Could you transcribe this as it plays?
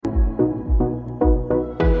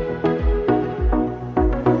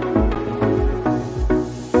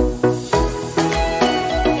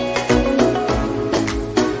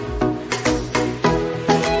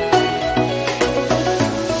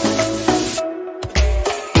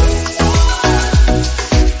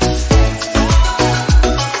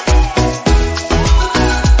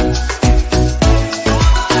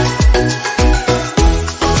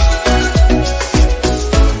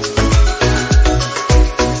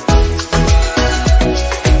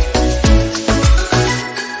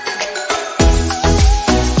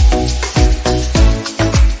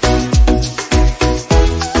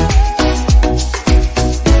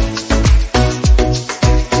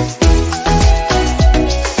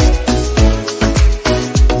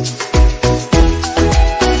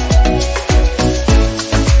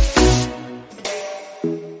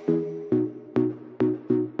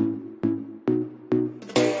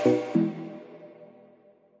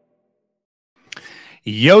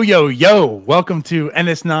Yo, yo, yo. Welcome to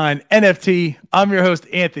NS9NFT. I'm your host,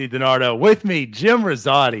 Anthony DiNardo. With me, Jim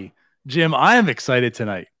Rosati. Jim, I am excited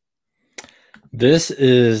tonight. This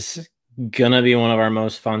is going to be one of our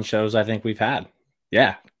most fun shows I think we've had.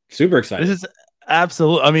 Yeah, super excited. This is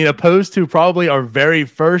absolutely, opposed to probably our very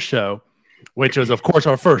first show, which was, of course,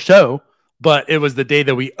 our first show, but it was the day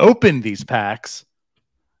that we opened these packs.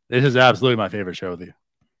 This is absolutely my favorite show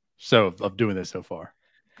of doing this so far.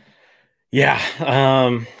 Yeah,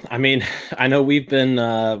 I know we've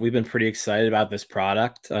been pretty excited about this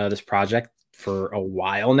project for a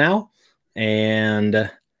while now, and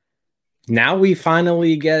now we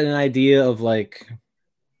finally get an idea of like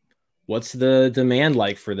what's the demand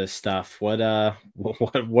like for this stuff. What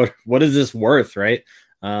is this worth, right?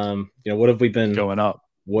 What have we been going up?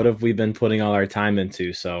 What have we been putting all our time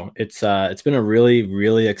into? So it's been a really,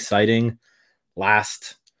 really exciting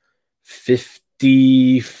last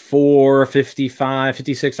 54, 55,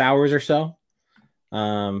 56 hours or so.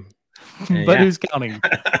 But who's counting?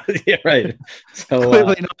 Yeah, right. So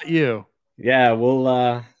clearly not you. Yeah,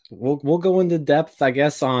 we'll go into depth, I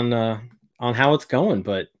guess, on how it's going.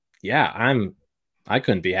 But yeah, I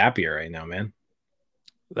couldn't be happier right now, man.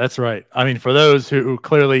 That's right. I mean, for those who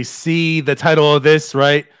clearly see the title of this,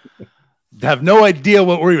 right, have no idea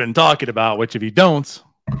what we're even talking about, which if you don't,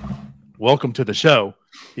 welcome to the show.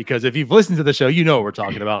 Because if you've listened to the show, you know what we're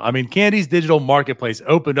talking about. I mean, Candy's digital marketplace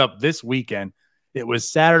opened up this weekend. It was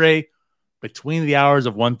Saturday between the hours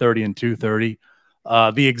of 1:30 and 2:30.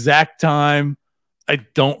 The exact time, I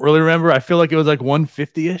don't really remember. I feel like it was like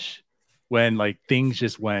 1:50-ish when like things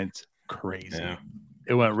just went crazy. Yeah.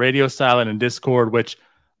 It went radio silent in Discord, which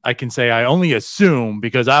I can say I only assume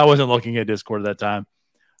because I wasn't looking at Discord at that time.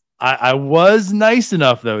 I was nice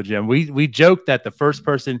enough though, Jim. We joked that the first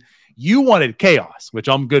person you wanted chaos, which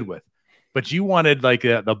I'm good with, but you wanted like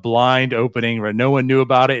the blind opening where no one knew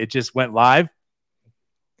about it. It just went live.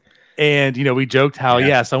 And, we joked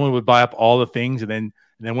how, someone would buy up all the things. And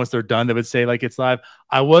then once they're done, they would say like, it's live.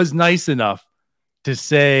 I was nice enough to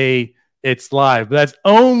say it's live, but that's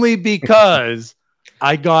only because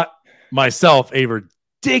I got myself a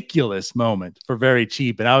ridiculous moment for very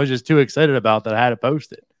cheap. And I was just too excited about that. I had to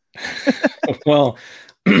post it. Well,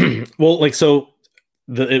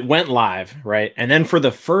 it went live, right? And then for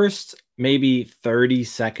the first maybe 30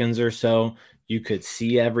 seconds or so, you could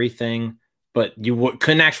see everything, but you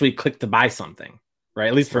couldn't actually click to buy something, right?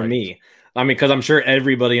 At least for me. I mean, because I'm sure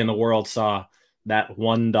everybody in the world saw that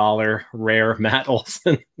 $1 rare Matt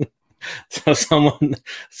Olson. So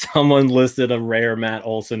someone listed a rare Matt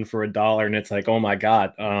Olson for $1, and it's like, oh my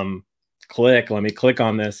God, let me click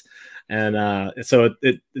on this. And so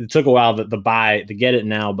it took a while that the get it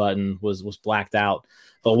now button was blacked out.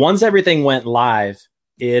 But once everything went live,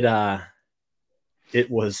 it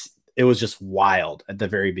was just wild at the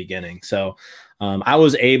very beginning. So I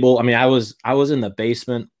was in the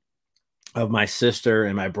basement of my sister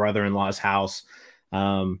and my brother-in-law's house,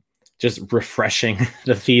 just refreshing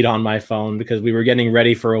the feed on my phone because we were getting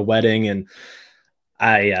ready for a wedding, and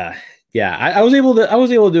I was able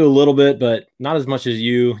to do a little bit, but not as much as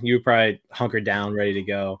you. You were probably hunkered down, ready to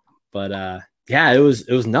go. But it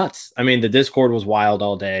was nuts. I mean, the Discord was wild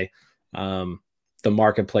all day. The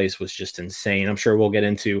marketplace was just insane. I'm sure we'll get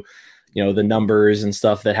into, the numbers and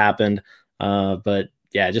stuff that happened. But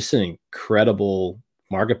yeah, just an incredible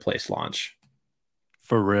marketplace launch.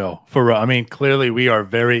 For real. I mean, clearly we are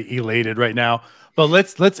very elated right now. But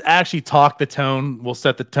let's actually talk the tone. We'll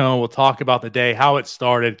set the tone. We'll talk about the day, how it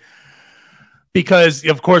started. Because,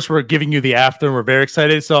 of course, we're giving you the after, and we're very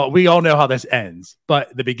excited. So we all know how this ends.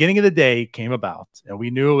 But the beginning of the day came about, and we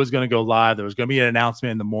knew it was going to go live. There was going to be an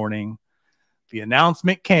announcement in the morning. The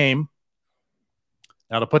announcement came.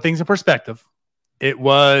 Now, to put things in perspective, it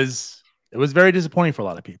was very disappointing for a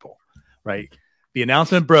lot of people, right? The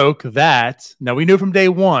announcement broke that, now we knew from day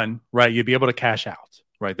one, right, you'd be able to cash out,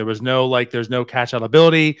 right? There's no cash out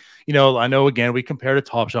ability. I know, again, we compare to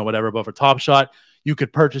Top Shot, whatever, but for Top Shot, you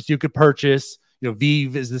could purchase.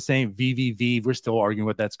 Vive is the same. VVV. We're still arguing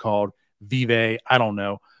what that's called. Vive. I don't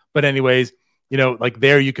know. But anyways, like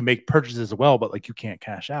there you can make purchases as well, but like you can't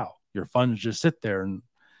cash out. Your funds just sit there. And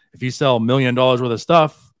if you sell $1 million worth of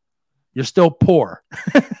stuff, you're still poor.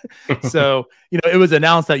 So, it was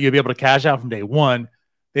announced that you'd be able to cash out from day one.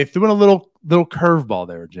 They threw in a little curveball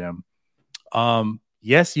there, Jim.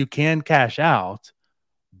 Yes, you can cash out,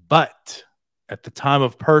 but at the time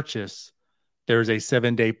of purchase, there's a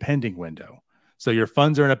 7-day pending window. So your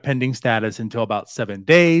funds are in a pending status until about 7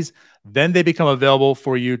 days. Then they become available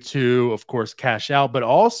for you to, of course, cash out. But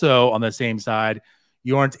also on the same side,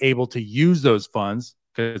 you aren't able to use those funds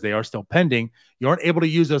because they are still pending. You aren't able to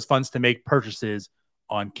use those funds to make purchases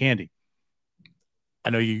on candy.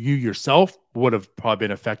 I know you yourself would have probably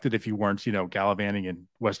been affected if you weren't, gallivanting in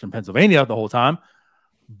Western Pennsylvania the whole time.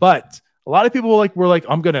 But a lot of people were like,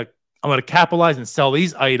 I'm gonna capitalize and sell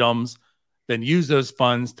these items, then use those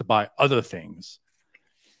funds to buy other things.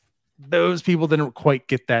 Those people didn't quite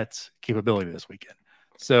get that capability this weekend.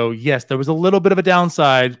 So yes, there was a little bit of a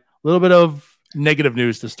downside, a little bit of negative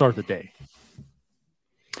news to start the day.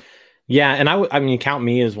 Yeah, and I mean, count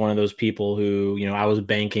me as one of those people who, I was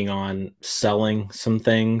banking on selling some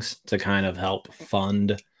things to kind of help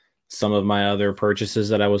fund some of my other purchases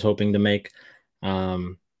that I was hoping to make.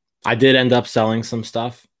 I did end up selling some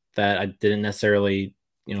stuff that I didn't necessarily,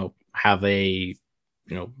 have a,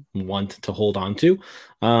 want to hold on to.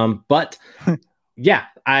 But yeah,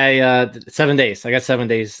 7 days. I got 7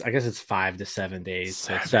 days. I guess it's 5 to 7 days.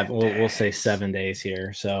 So we'll say 7 days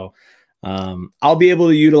here. So I'll be able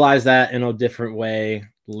to utilize that in a different way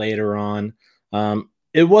later on.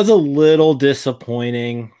 It was a little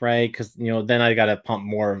disappointing, right? Because then I got to pump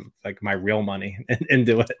more of like my real money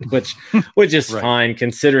into it, which is right. Fine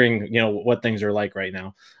considering what things are like right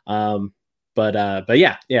now. But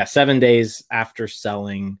yeah, 7 days after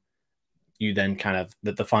selling, you then kind of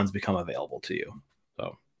the funds become available to you.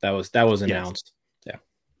 So that was announced. Yes.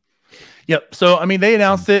 Yeah. Yep. So I mean, they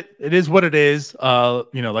announced it. It is what it is.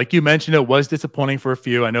 Like you mentioned, it was disappointing for a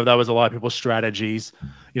few. I know that was a lot of people's strategies.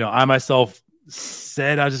 I myself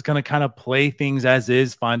said I was just going to kind of play things as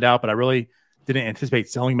is, find out, but I really didn't anticipate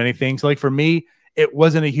selling many things. So like for me, it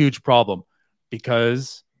wasn't a huge problem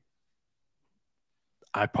because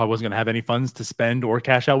I probably wasn't going to have any funds to spend or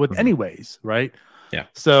cash out with anyways. Right. Yeah.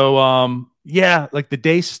 So, like the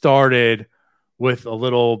day started with a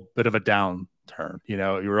little bit of a downturn. You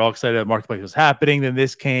were all excited that marketplace was happening. Then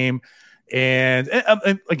this came. And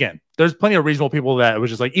again, there's plenty of reasonable people that it was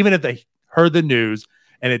just like, even if they heard the news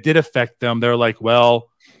and it did affect them, they're like, well,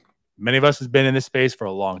 many of us has been in this space for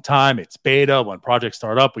a long time. It's beta. When projects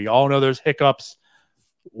start up, we all know there's hiccups,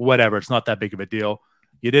 whatever. It's not that big of a deal.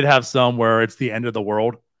 You did have some where it's the end of the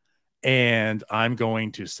world and I'm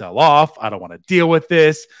going to sell off. I don't want to deal with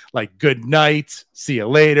this. Like, good night. See you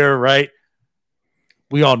later. Right.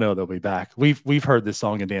 We all know they'll be back. We've heard this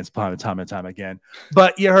song and dance time and time again,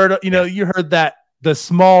 but you heard that the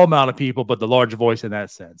small amount of people, but the large voice in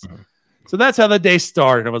that sense. Mm-hmm. So that's how the day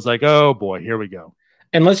started. I was like, oh boy, here we go.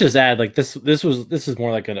 And let's just add, like this is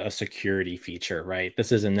more like a security feature, right?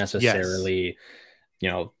 This isn't necessarily,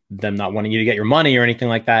 them not wanting you to get your money or anything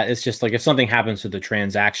like that. It's just like if something happens to the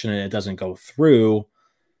transaction and it doesn't go through,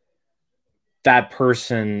 that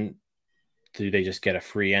person, do they just get a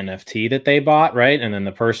free NFT that they bought, right? And then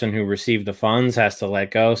the person who received the funds has to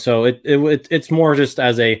let go. So it's more just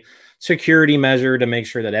as a security measure to make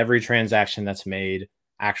sure that every transaction that's made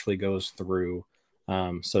actually goes through,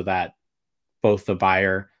 so that both the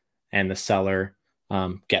buyer and the seller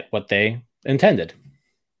get what they intended.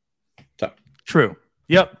 So true.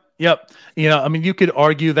 Yep. I mean, you could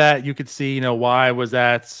argue that. You could see, why was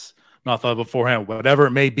that not thought beforehand? Whatever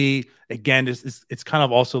it may be. Again, it's kind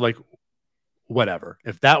of also like whatever.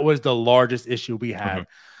 If that was the largest issue we had,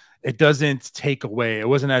 it doesn't take away. It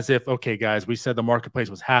wasn't as if, okay, guys, we said the marketplace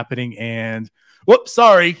was happening and whoops,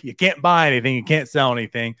 sorry, you can't buy anything, you can't sell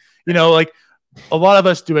anything. Like a lot of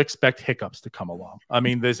us do expect hiccups to come along. I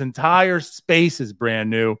mean, this entire space is brand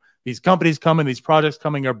new. These companies coming, these projects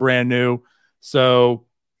coming are brand new. So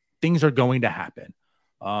things are going to happen.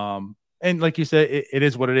 And like you said, it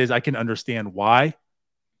is what it is. I can understand why.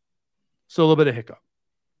 So a little bit of hiccup.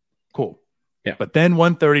 Cool. Yeah. But then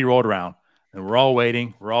 1:30 rolled around and we're all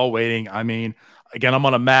waiting. I mean, again, I'm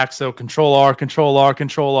on a Mac, so control R.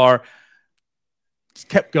 Just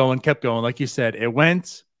kept going. Like you said, it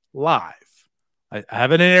went live. I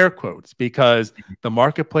have it in air quotes because the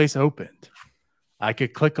marketplace opened. I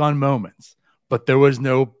could click on moments, but there was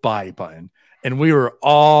no buy button. And we were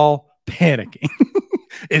all panicking.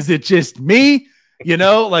 Is it just me?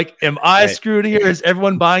 Like, am I screwed here? Is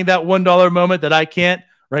everyone buying that $1 moment that I can't?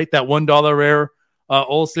 Right? That $1 rare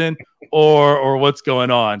Olsen or what's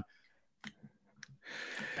going on?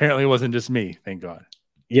 Apparently it wasn't just me. Thank God.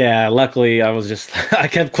 Yeah, luckily I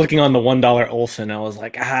kept clicking on the $1 Olsen. I was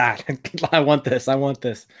like, I want this.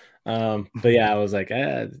 But yeah, I was like,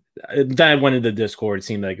 then I went into Discord. It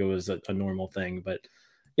seemed like it was a normal thing. But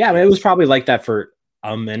yeah, I mean, it was probably like that for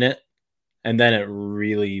a minute. And then it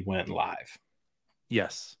really went live.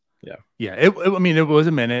 Yes. Yeah. Yeah. It was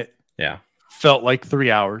a minute. Yeah. Felt like 3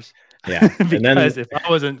 hours. Yeah. Because if I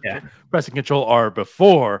wasn't pressing Control R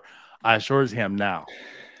before, I sure as am now.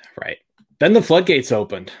 Right. Then the floodgates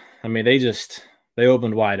opened. I mean, they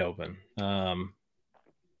opened wide open.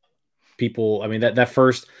 People, I mean, the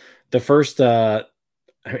first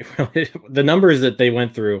I mean, the numbers that they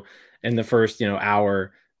went through in the first,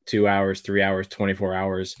 hour, 2 hours, 3 hours, 24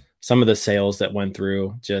 hours, some of the sales that went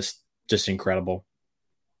through, just incredible.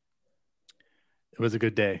 It was a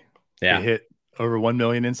good day. Yeah. They hit over 1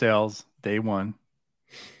 million in sales day one.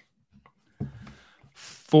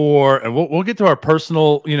 And we'll get to our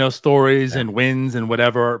personal, stories and wins and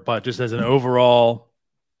whatever, but just as an overall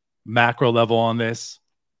macro level on this,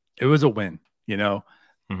 it was a win.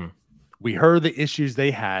 Mm-hmm. We heard the issues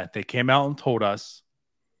they had. They came out and told us.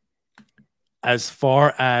 As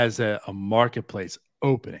far as a marketplace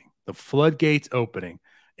opening, the floodgates opening,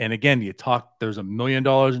 and again, there's $1 million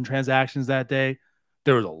in transactions that day.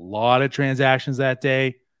 There was a lot of transactions that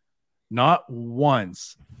day. Not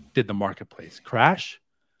once did the marketplace crash.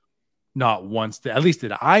 Not once, at least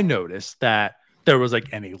did I notice that there was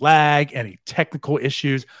like any lag, any technical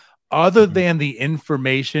issues, other than the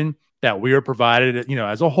information that we were provided,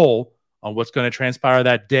 as a whole on what's going to transpire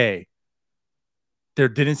that day. There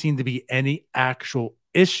didn't seem to be any actual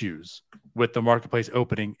issues with the marketplace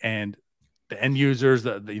opening and the end users,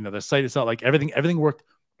 the site itself, like everything worked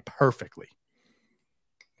perfectly.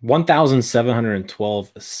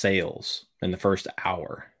 1,712 sales in the first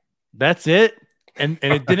hour. That's it. And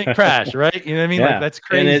it didn't crash, right? You know what I mean? Yeah. Like, that's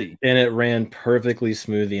crazy. And it ran perfectly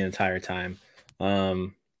smooth the entire time.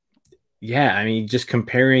 Yeah, I mean, just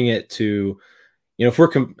comparing it to, if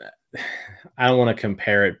I don't want to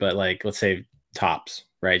compare it, but like, let's say Tops,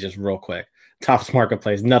 right? Just real quick. Tops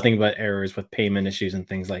Marketplace, nothing but errors with payment issues and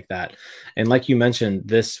things like that. And like you mentioned,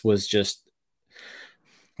 this was just,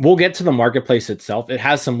 we'll get to the marketplace itself. It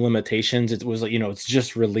has some limitations. It was, it's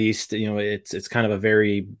just released, it's kind of a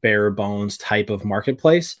very bare bones type of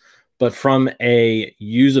marketplace, but from a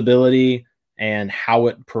usability and how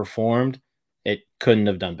it performed, it couldn't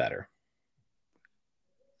have done better.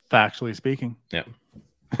 Factually speaking. Yeah.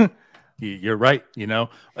 You're right.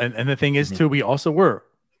 And the thing is too, we also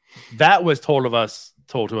that was told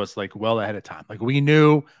to us like well ahead of time. Like we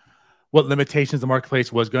knew what limitations the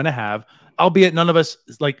marketplace was going to have, albeit none of us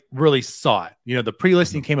like really saw it. The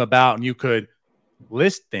pre-listing came about and you could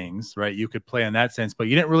list things, right? You could play in that sense, but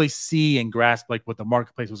you didn't really see and grasp like what the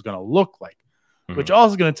marketplace was going to look like, which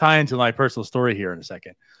also is going to tie into my personal story here in a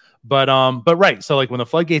second. But right. So like when the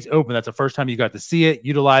floodgates open, that's the first time you got to see it,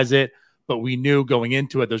 utilize it. But we knew going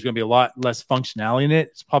into it, there's going to be a lot less functionality in it.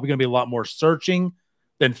 It's probably going to be a lot more searching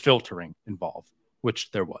than filtering involved,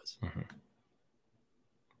 which there was.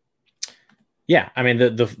 Yeah, I mean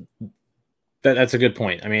that's a good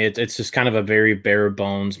point. I mean it's just kind of a very bare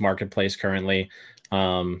bones marketplace currently.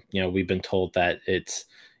 We've been told that it's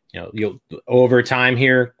you'll over time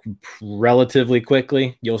here, relatively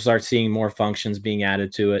quickly, you'll start seeing more functions being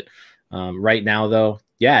added to it. Right now, though,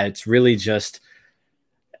 yeah, it's really just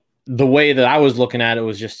the way that I was looking at it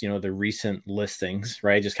was just, the recent listings,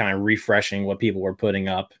 right? Just kind of refreshing what people were putting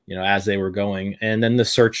up, as they were going. And then the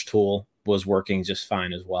search tool was working just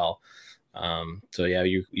fine as well. So yeah,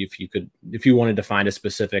 if you wanted to find a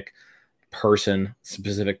specific person,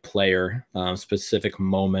 specific player, specific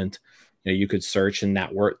moment, you could search and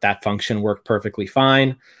that function worked perfectly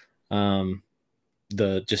fine.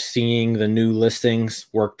 Just seeing the new listings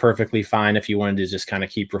worked perfectly fine if you wanted to just kind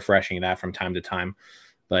of keep refreshing that from time to time.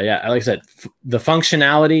 But yeah, like I said, the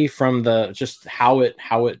functionality from just how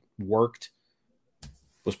it worked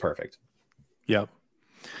was perfect. Yep.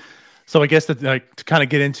 So I guess that to kind of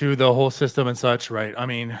get into the whole system and such, right? I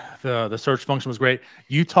mean, the search function was great.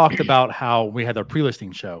 You talked about how we had our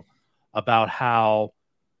pre-listing show, about how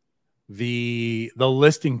the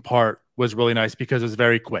listing part was really nice because it was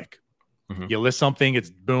very quick. You list something, it's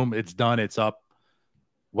boom, it's done, it's up.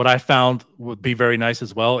 What I found would be very nice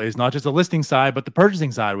as well is not just the listing side, but the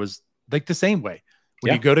purchasing side was like the same way.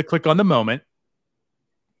 When you go to click on the moment,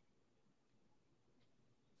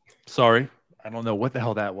 sorry, I don't know what the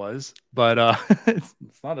hell that was, but it's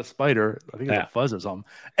not a spider. I think it's a fuzz or something.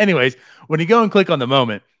 Anyways, when you go and click on the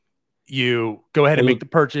moment, you go ahead and make the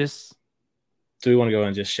purchase. Do we want to go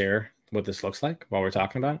and just share what this looks like while we're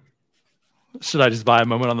talking about it? Should I just buy a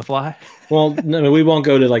moment on the fly? Well, no, we won't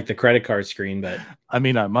go to like the credit card screen, but I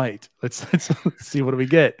mean, I might. Let's see what do we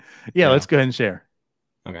get. Yeah, let's go ahead and share.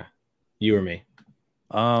 Okay, you or me?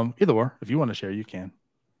 Either or. If you want to share, you can.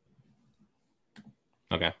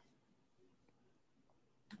 Okay.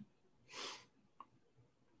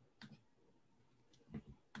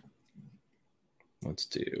 Let's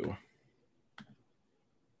do.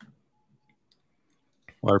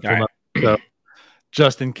 All right. So,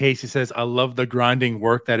 just in case he says, I love the grinding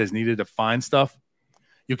work that is needed to find stuff.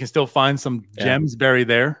 You can still find some gems buried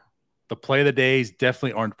there. The play of the days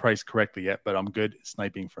definitely aren't priced correctly yet, but I'm good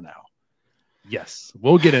sniping for now. Yes,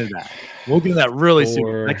 we'll get into that. We'll get into that really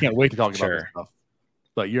soon. I can't wait to talk about this stuff.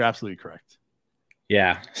 But you're absolutely correct.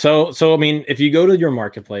 Yeah. So I mean, if you go to your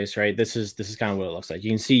marketplace, right, this is kind of what it looks like.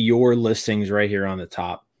 You can see your listings right here on the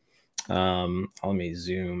top. Let me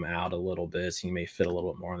zoom out a little bit so you may fit a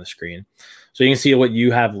little bit more on the screen. So you can see what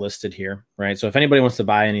you have listed here, right? So if anybody wants to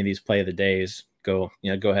buy any of these play of the days, go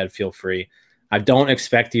ahead, feel free. I don't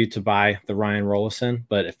expect you to buy the Ryan Rollison,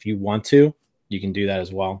 but if you want to, you can do that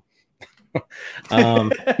as well.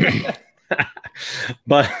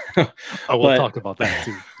 But we'll talk about that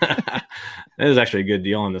too. This is actually a good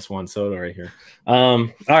deal on this one soda right here. All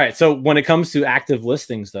right. So when it comes to active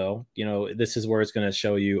listings, though, this is where it's going to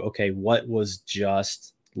show you, okay, what was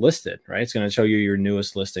just listed, right? It's going to show you your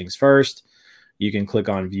newest listings first. You can click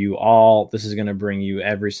on view all. This is going to bring you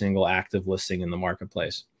every single active listing in the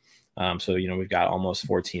marketplace. So, we've got almost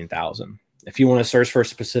 14,000. If you want to search for a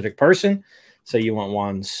specific person, say you want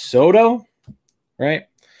Juan Soto, right?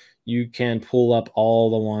 You can pull up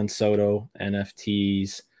all the Juan Soto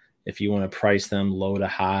NFTs. If you want to price them low to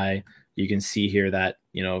high, you can see here that,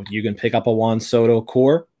 you can pick up a Juan Soto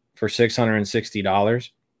core for $660.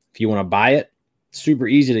 If you want to buy it, super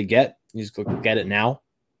easy to get. You just click get it now.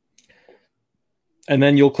 And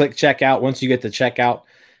then you'll click checkout. Once you get to checkout,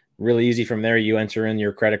 really easy from there. You enter in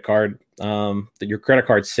your credit card, your credit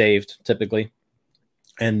card's saved typically.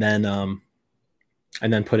 And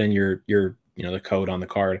then put in your the code on the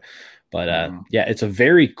card. But yeah, it's a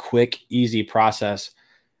very quick, easy process.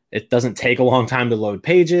 It doesn't take a long time to load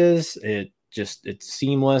pages. It's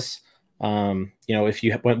seamless.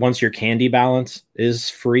 Once your candy balance is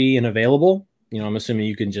free and available, I'm assuming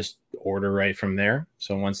you can just order right from there.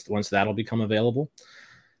 So once that'll become available.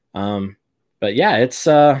 But yeah, it's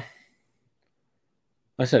like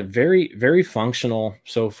I said, very, very functional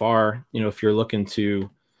so far. If you're looking to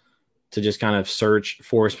just kind of search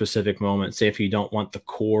for a specific moment, say if you don't want the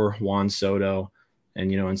core Juan Soto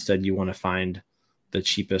and, instead you want to find the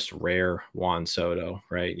cheapest rare Juan Soto,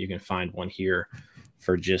 right? You can find one here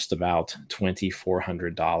for just about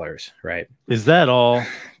 $2,400, right? Is that all?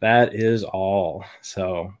 That is all.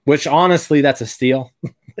 So, which honestly, that's a steal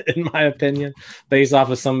in my opinion, based off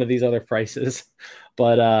of some of these other prices.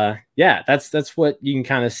 But yeah, that's what you can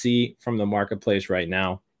kind of see from the marketplace right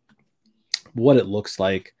now, what it looks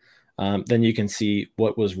like. Then you can see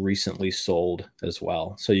what was recently sold as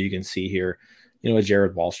well. So you can see here,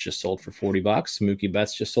 Jared Walsh just sold for $40. Mookie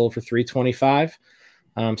Betts just sold for $325.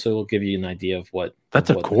 So it'll give you an idea of what. That's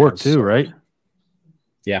a core too, sold. Right?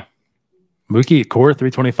 Yeah. Mookie core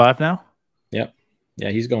 $325 now. Yep. Yeah,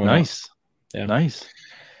 he's going nice. Up. Yeah, nice.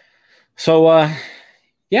 So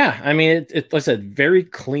yeah, I mean, like I said, very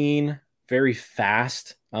clean, very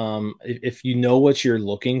fast. If you know what you're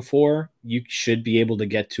looking for, you should be able to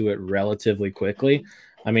get to it relatively quickly.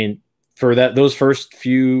 I mean, for those first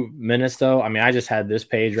few minutes, though, I mean, I just had this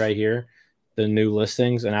page right here, the new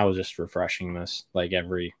listings, and I was just refreshing this like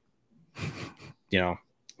every,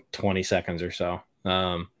 20 seconds or so.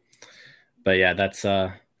 But yeah, that's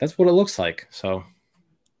what it looks like. So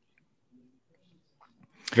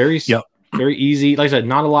very easy. Like I said,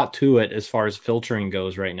 not a lot to it as far as filtering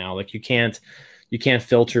goes right now. Like you can't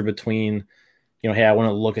filter between, hey, I want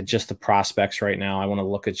to look at just the prospects right now. I want to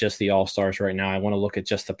look at just the all-stars right now. I want to look at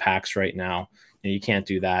just the packs right now. You can't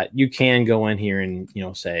do that. You can go in here and,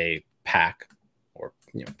 say pack or,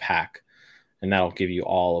 pack, and that'll give you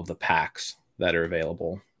all of the packs that are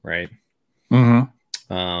available. Right.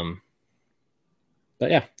 Mm-hmm. But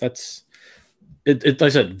yeah, that's it. Like I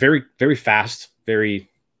said, very, very fast, very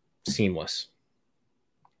seamless.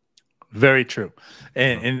 Very true.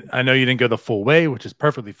 And I know you didn't go the full way, which is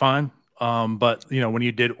perfectly fine. But when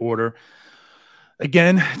you did order,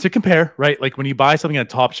 again, to compare, right? Like when you buy something at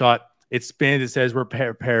Top Shot, it spins, it says we're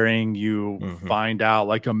pairing, you find out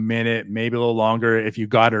like a minute, maybe a little longer if you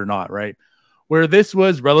got it or not, right? Where this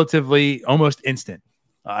was relatively almost instant.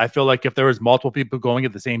 I feel like if there was multiple people going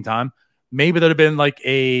at the same time, maybe there'd have been like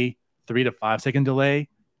a 3 to 5 second delay.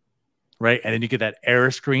 Right. And then you get that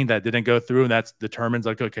error screen that didn't go through, and that determines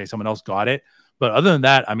like, okay, someone else got it. But other than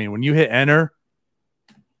that, I mean, when you hit enter,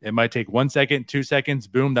 it might take 1 second, 2 seconds,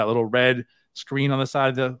 boom, that little red screen on the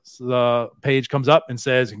side of the page comes up and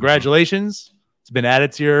says, congratulations, it's been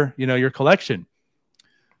added to your collection.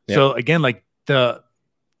 Yep. So again, like the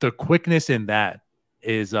quickness in that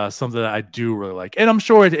is something that I do really like. And I'm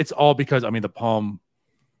sure it's all because, I mean, the Palm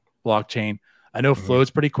blockchain, I know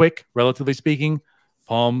Flow's pretty quick, relatively speaking.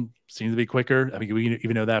 Palm seems to be quicker. I mean, we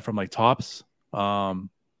even know that from like Tops.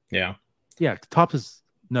 Yeah. Tops is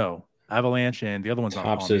Avalanche, and the other one's not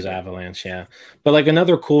Tops is Avalanche. Yeah. But like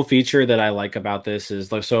another cool feature that I like about this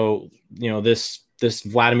is like, so, this this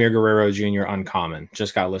Vladimir Guerrero Jr. uncommon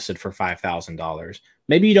just got listed for $5,000.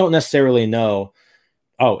 Maybe you don't necessarily know,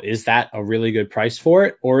 oh, is that a really good price for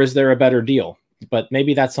it? Or is there a better deal? But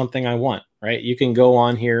maybe that's something I want, right? You can go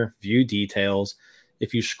on here, view details.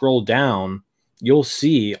 If you scroll down, you'll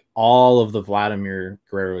see all of the Vladimir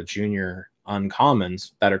Guerrero Jr.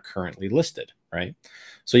 uncommons that are currently listed, right?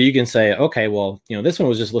 So you can say, okay, well, this one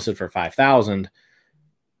was just listed for 5,000,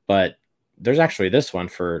 but there's actually this one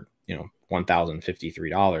for,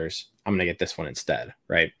 $1,053. I'm going to get this one instead,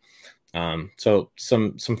 right? So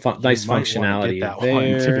some nice functionality get that there.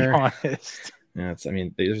 one, to be honest. Yeah,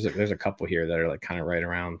 there's a couple here that are like kind of right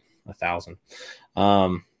around 1,000.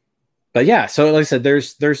 But yeah, so like I said,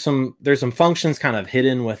 there's some functions kind of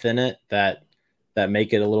hidden within it that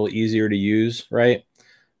make it a little easier to use, right?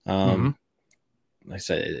 Like I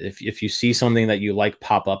said, if you see something that you like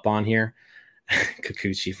pop up on here,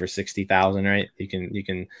 Kikuchi for 60,000, right? You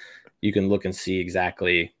can look and see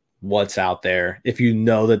exactly what's out there. If you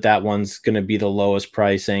know that one's going to be the lowest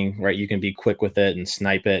pricing, right? You can be quick with it and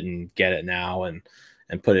snipe it and get it now and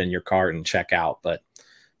put it in your cart and check out. But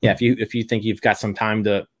yeah, if you think you've got some time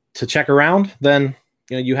to check around, then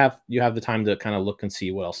you have the time to kind of look and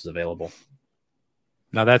see what else is available.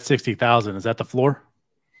 Now that 60,000, is that the floor?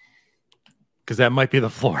 Because that might be the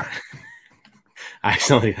floor. I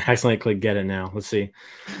accidentally clicked get it now. Let's see.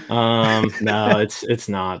 No, it's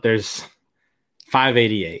not. There's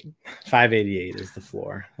 588. 588 is the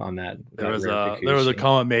floor on that. There was a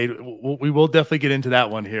comment made. We will definitely get into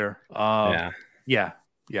that one here. Yeah.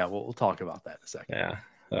 We'll talk about that in a second. Yeah.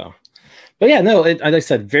 So, but yeah, no. As I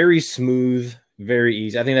said, very smooth, very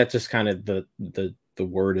easy. I think that's just kind of the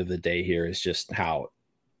word of the day here is just how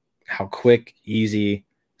quick, easy,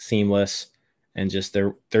 seamless, and just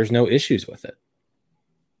there's no issues with it.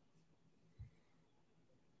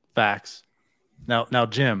 Facts. Now,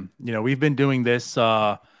 Jim, we've been doing this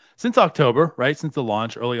since October, right? Since the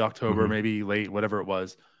launch, early October, maybe late, whatever it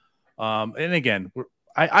was. And again,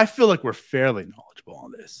 I feel like we're fairly knowledgeable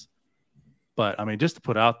on this. But, I mean, just to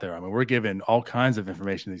put out there, we're giving all kinds of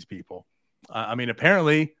information to these people.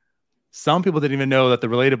 Apparently, some people didn't even know that the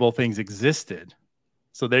relatable things existed.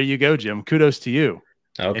 So there you go, Jim. Kudos to you.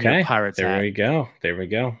 Okay. Pirates there hat. we go. There we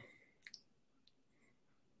go.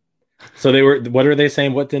 So what are they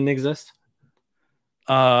saying? What didn't exist?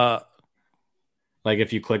 Like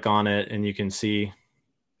if you click on it and you can see,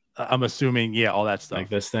 I'm assuming, all that stuff. Like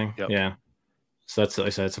this thing. Yep. Yeah. So like I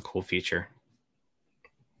said, it's a cool feature.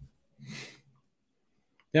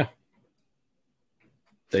 Yeah.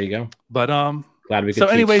 There you go. But glad we could. So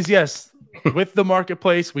anyways, yes, with the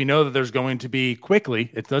marketplace, we know that there's going to be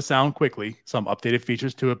it does sound quickly, some updated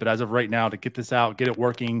features to it, but as of right now, to get this out, get it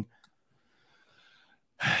working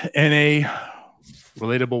in a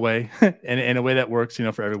relatable way, in a way that works,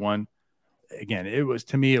 for everyone. Again, it was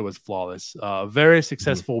flawless. Very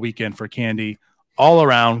successful weekend for Candy all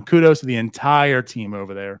around. Kudos to the entire team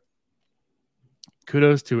over there.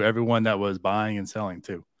 Kudos to everyone that was buying and selling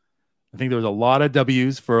too. I think there was a lot of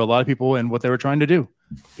W's for a lot of people and what they were trying to do.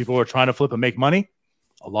 People were trying to flip and make money.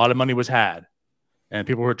 A lot of money was had. And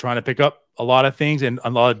people were trying to pick up a lot of things and a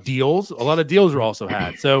lot of deals. A lot of deals were also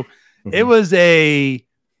had. So it was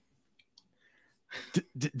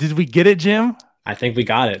did we get it, Jim? I think we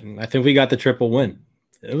got it. I think we got the triple win.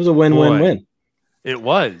 It was a win-win-win. It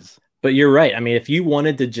was. But you're right. If you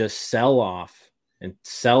wanted to just sell off and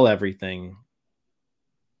sell everything,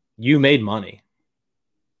 you made money.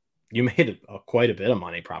 You made quite a bit of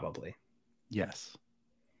money, probably. Yes.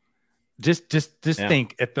 Just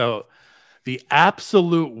think at the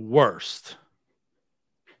absolute worst.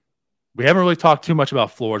 We haven't really talked too much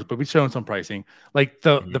about floors, but we've shown some pricing. Like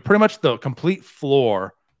the pretty much the complete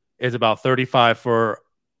floor is about 35 for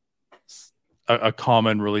a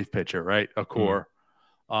common relief pitcher, right? A core.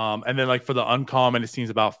 And then like for the uncommon, it seems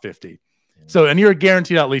about 50. So, and you're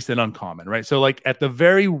guaranteed at least an uncommon, right? So like at the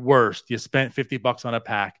very worst, you spent $50 on a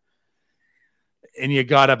pack and you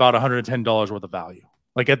got about $110 worth of value.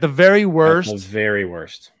 Like at the very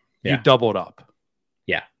worst, you doubled up.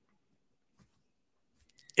 Yeah.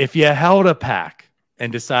 If you held a pack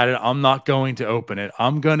and decided I'm not going to open it,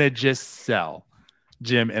 I'm going to just sell.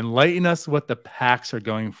 Jim, enlighten us what the packs are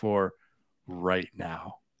going for right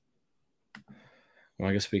now. Well,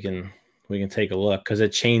 I guess we can take a look because it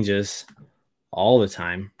changes all the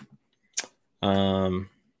time.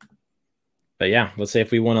 But yeah, let's say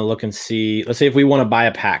if we want to look and see, let's say if we want to buy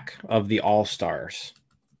a pack of the All-Stars.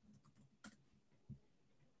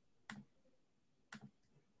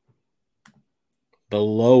 The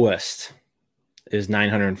lowest is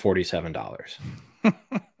 $947.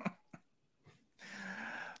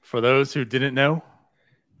 For those who didn't know,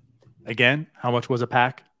 again, how much was a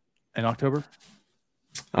pack in October?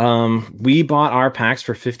 We bought our packs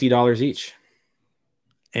for $50 each.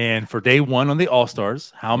 And for day one on the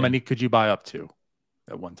All-Stars, how many could you buy up to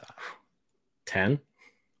at one time? 10.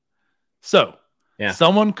 So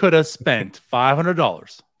someone could have spent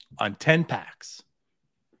 $500 on 10 packs.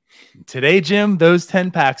 Today, Jim, those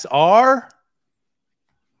 10 packs are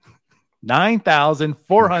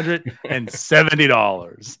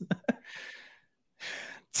 $9,470.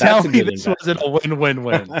 Tell me this wasn't a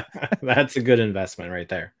win-win-win. That's a good investment right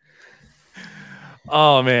there.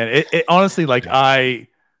 Oh, man. It honestly, like, I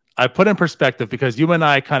put in perspective because you and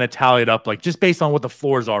I kind of tallied up, like, just based on what the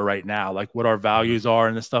floors are right now, like what our values are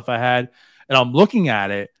and the stuff I had. And I'm looking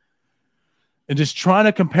at it and just trying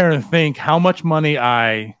to compare and think how much money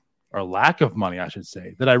or lack of money, I should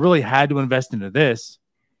say, that I really had to invest into this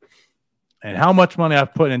and how much money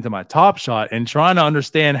I've put into my Top Shot and trying to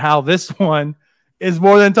understand how this one is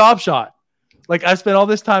more than Top Shot. Like, I spent all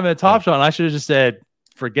this time at Top Shot and I should have just said,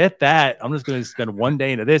 forget that. I'm just going to spend one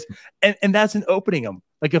day into this. And that's in opening them.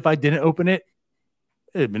 Like, if I didn't open it,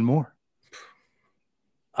 it'd have been more.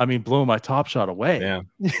 I mean, blowing my Top Shot away.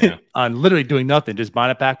 Yeah. On literally doing nothing, just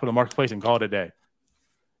buying it back for the marketplace and call it a day.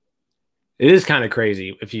 It is kind of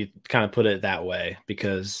crazy if you kind of put it that way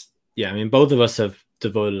because, I mean, both of us have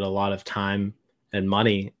devoted a lot of time and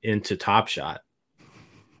money into Top Shot.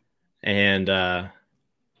 And,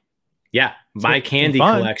 my candy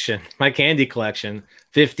collection,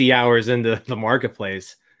 50 hours into the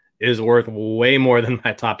marketplace is worth way more than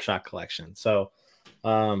my Top Shot collection. So,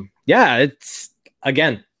 it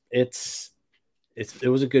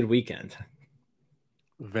was a good weekend.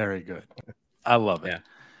 Very good. I love it. Yeah.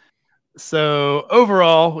 So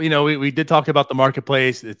overall, we did talk about the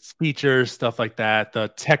marketplace, its features, stuff like that, the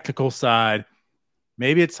technical side.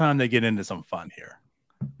 Maybe it's time to get into some fun here.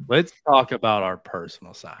 Let's talk about our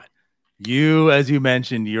personal side. You, as you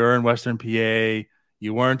mentioned, you're in Western PA.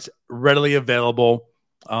 You weren't readily available.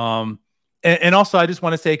 And also, I just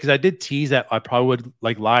want to say, because I did tease that I probably would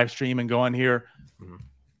like live stream and go on here,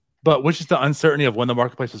 but which is the uncertainty of when the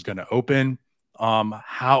marketplace was going to open,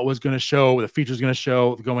 how it was going to show, the features going to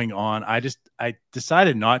show going on. I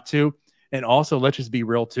decided not to. And also, let's just be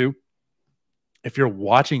real too. If you're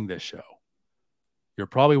watching this show, you're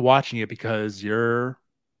probably watching it because you're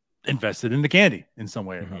invested in the candy in some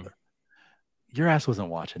way or another. Your ass wasn't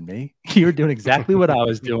watching me. You were doing exactly what I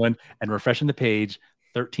was doing and refreshing the page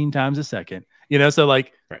 13 times a second. So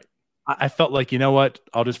like, I felt like, you know what?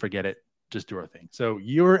 I'll just forget it. Just do our thing. So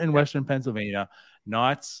you were in Western Pennsylvania,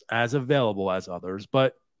 not as available as others,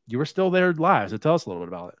 but you were still there live. So tell us a little bit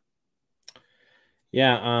about it.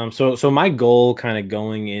 Yeah. So my goal kind of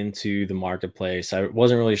going into the marketplace, I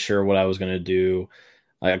wasn't really sure what I was going to do.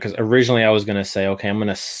 Because originally I was going to say, okay, I'm going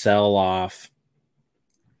to sell off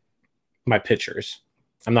my pictures.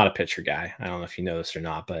 I'm not a picture guy. I don't know if you know this or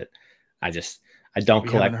not, but I don't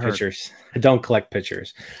collect pictures. I don't collect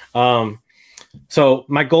pictures. So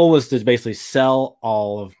my goal was to basically sell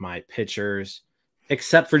all of my pictures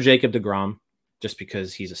except for Jacob deGrom, just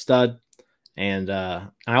because he's a stud. And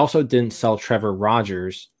I also didn't sell Trevor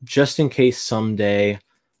Rogers just in case someday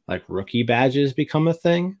like rookie badges become a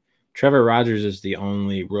thing. Trevor Rogers is the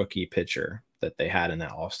only rookie pitcher that they had in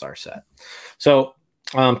that All-Star set. So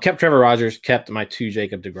kept Trevor Rogers, kept my 2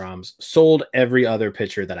 Jacob deGroms, sold every other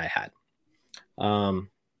pitcher that I had.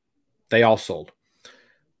 They all sold.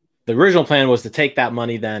 The original plan was to take that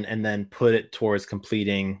money then and then put it towards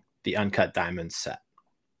completing the Uncut Diamonds set.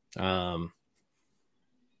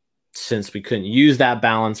 Since we couldn't use that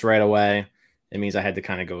balance right away, it means I had to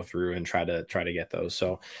kind of go through and try to get those.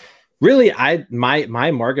 So really,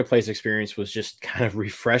 my marketplace experience was just kind of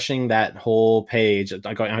refreshing that whole page.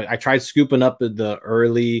 I tried scooping up the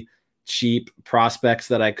early cheap prospects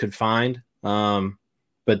that I could find.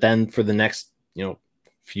 But then for the next,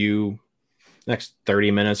 next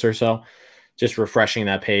 30 minutes or so, just refreshing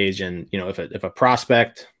that page. And, if a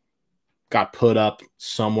prospect got put up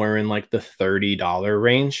somewhere in like the $30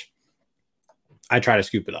 range, I try to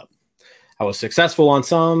scoop it up. I was successful on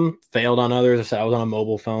some, failed on others. I was on a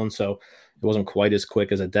mobile phone, so it wasn't quite as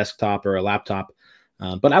quick as a desktop or a laptop.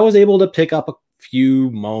 But I was able to pick up a few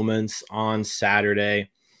moments on Saturday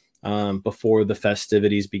before the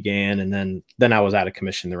festivities began, and then I was out of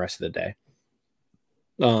commission the rest of the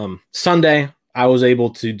day. Sunday, I was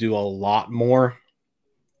able to do a lot more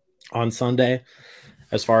on Sunday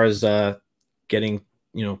as far as getting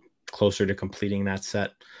closer to completing that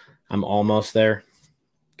set. I'm almost there.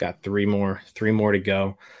 Got three more to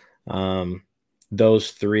go.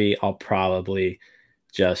 Those 3, I'll probably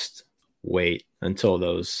just wait until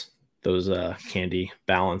those candy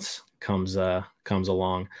balance comes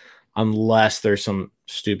along. unless there's some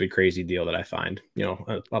stupid crazy deal that I find,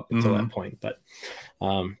 up until that point. But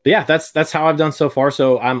yeah, that's how I've done so far.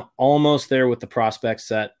 So I'm almost there with the prospect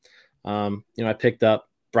set. I picked up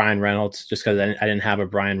Brian Reynolds just because I didn't have a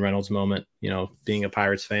Brian Reynolds moment, being a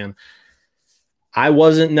Pirates fan. I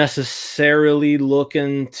wasn't necessarily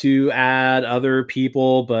looking to add other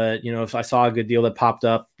people, but if I saw a good deal that popped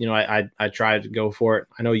up, I tried to go for it.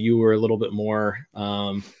 I know you were a little bit more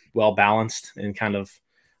well balanced and kind of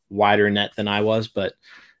wider net than I was, but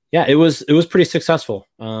yeah, it was pretty successful.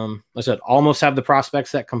 Like I said, almost have the prospect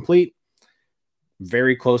set complete.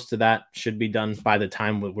 Very close to that. Should be done by the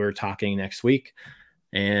time we're talking next week.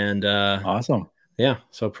 And awesome. Yeah,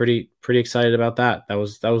 so pretty excited about that. That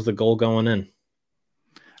was the goal going in.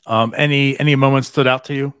 Any moments stood out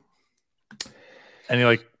to you? Any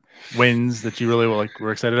like wins that you really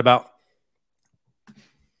were excited about?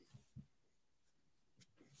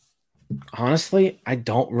 Honestly, I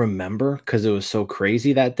don't remember because it was so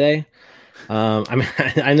crazy that day. I mean,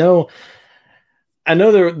 I know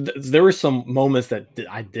there were some moments that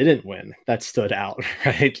I didn't win that stood out,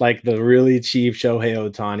 right? Like the really cheap Shohei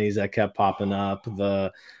Otanis that kept popping up.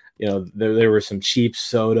 There were some cheap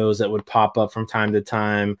Sotos that would pop up from time to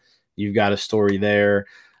time. You've got a story there.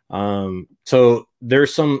 So there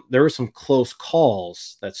were some close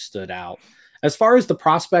calls that stood out. As far as the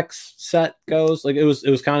prospects set goes, like it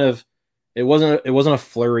was kind of, it wasn't a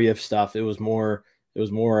flurry of stuff. It was more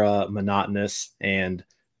monotonous and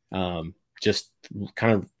just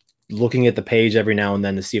kind of looking at the page every now and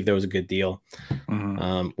then to see if there was a good deal.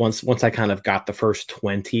 Once I kind of got the first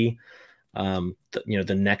 20,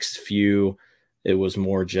 the next few, it was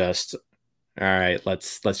more just, all right,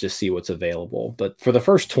 let's just see what's available. But for the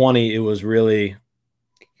first 20, it was really,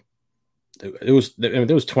 there was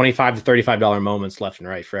 $25 to $35 moments left and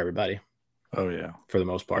right for everybody. Oh yeah. For the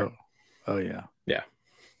most part. Oh yeah. Yeah.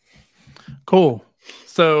 Cool.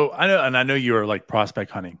 So I know you were like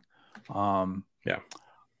prospect hunting. Yeah.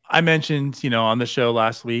 I mentioned, on the show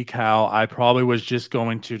last week how I probably was just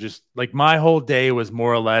going to just like my whole day was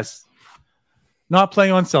more or less not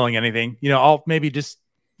planning on selling anything. I'll maybe just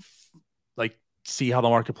like see how the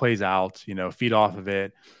market plays out, feed off of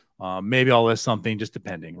it. Maybe I'll list something just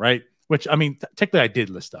depending, right? Which I mean, technically I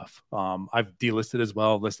did list stuff. I've delisted as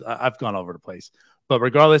well. I've gone over the place, but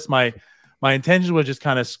regardless, my intention was just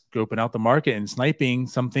kind of scoping out the market and sniping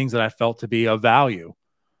some things that I felt to be of value.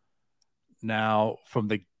 Now from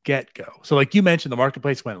the get-go. So like you mentioned, the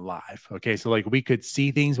marketplace went live. Okay. So like we could see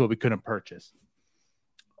things, but we couldn't purchase.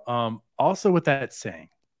 Also with that saying,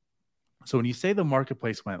 so when you say the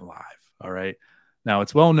marketplace went live, all right, now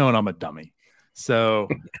it's well known I'm a dummy. So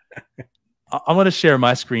I'm going to share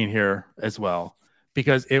my screen here as well,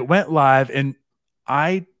 because it went live and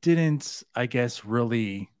I didn't, I guess,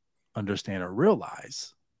 really understand or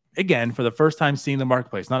realize, again, for the first time seeing the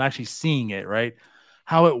marketplace, not actually seeing it, right,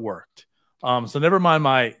 how it worked. So never mind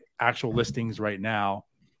my actual listings right now.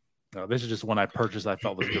 This is just one I purchased. I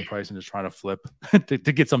felt was a good price and just trying to flip to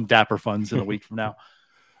get some dapper funds in a week from now.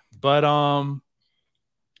 But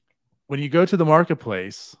when you go to the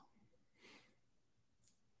marketplace,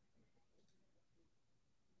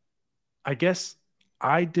 I guess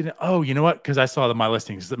I didn't. Oh, you know what? Because I saw my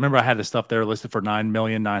listings. Remember, I had the stuff there listed for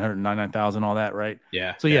 9,999,000, all that, right?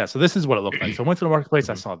 Yeah. So yeah. So this is what it looked like. So I went to the marketplace.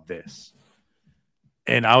 I saw this.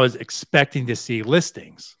 And I was expecting to see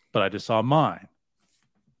listings, but I just saw mine.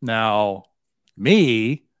 Now,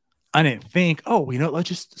 I didn't think, let's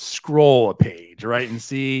just scroll a page, right, and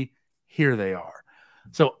see, here they are.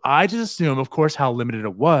 So I just assumed, of course, how limited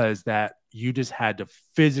it was, that you just had to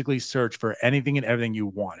physically search for anything and everything you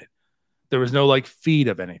wanted. There was no like feed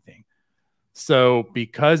of anything. So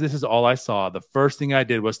because this is all I saw, the first thing I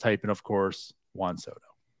did was type in, of course, Juan Soto.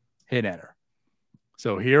 Hit enter.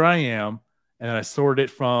 So here I am. And then I sorted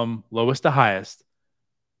it from lowest to highest.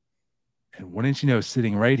 And wouldn't you know,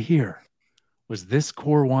 sitting right here was this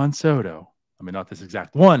core Juan Soto. I mean, not this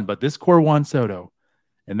exact one, but this core Juan Soto.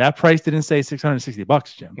 And that price didn't say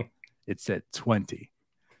 $660, Jim. It said 20.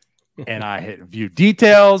 And I hit view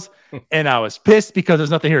details. And I was pissed because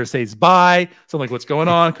there's nothing here to say it's buy. So I'm like, what's going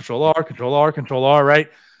on? Control R, Control R, Control R,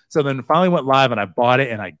 right? So then finally went live and I bought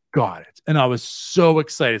it and I got it. And I was so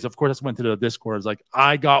excited. So of course I went to the Discord. I was like,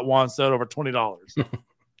 I got Juan Soto over $20.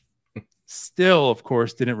 Still, of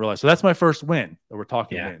course, didn't realize. So that's my first win that we're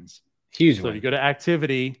talking wins. Huge so win. If you go to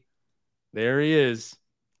activity, there he is.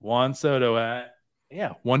 Juan Soto at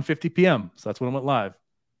 1:50 p.m. So that's when it went live.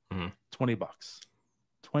 $20.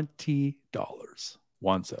 $20.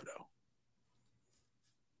 Juan Soto.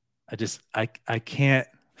 I can't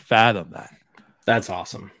fathom that. That's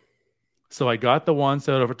awesome. So I got the Juan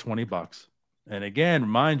Soto for $20. And again,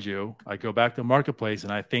 remind you, I go back to Marketplace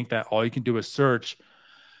and I think that all you can do is search.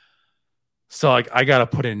 So like I got to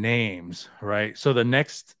put in names, right? So the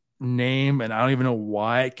next name, and I don't even know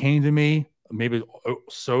why it came to me. Maybe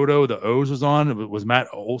Soto, the O's was on, it was Matt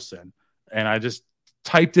Olson. And I just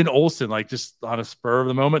typed in Olson, like just on a spur of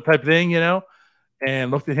the moment type thing,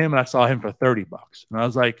 and looked at him and I saw him for $30. And I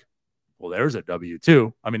was like, well, there's a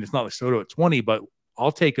W2. I mean, it's not like Soto at 20, but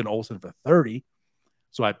I'll take an Olson for 30.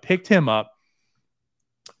 So I picked him up.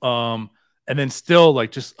 And then still I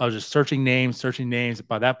was just searching names.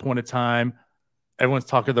 By that point in time, everyone's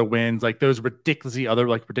talking the wins. Like those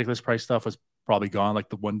ridiculous price stuff was probably gone. Like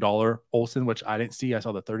the $1 Olsen, which I didn't see. I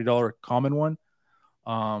saw the $30 common one.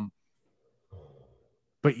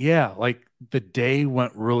 But yeah, like the day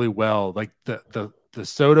went really well. Like the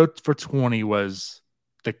Soto for 20 was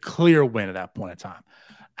the clear win at that point in time.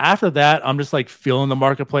 After that, I'm just like feeling the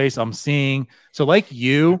marketplace. I'm seeing, so like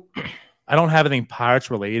you, I don't have anything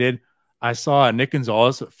Pirates related. I saw Nick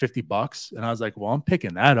Gonzalez at $50, and I was like, well, I'm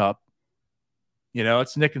picking that up.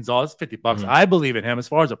 It's Nick Gonzalez, $50. Mm-hmm. I believe in him as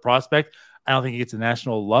far as a prospect. I don't think he gets a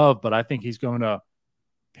national love, but I think he's going to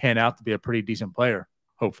pan out to be a pretty decent player,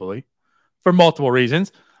 hopefully, for multiple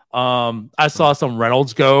reasons. I saw some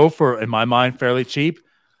Reynolds go for, in my mind, fairly cheap.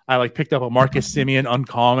 I picked up a Marcus Semien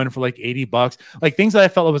uncommon for $80, like things that I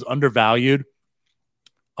felt was undervalued.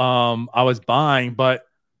 I was buying, but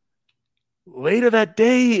later that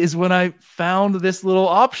day is when I found this little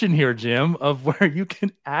option here, Jim, of where you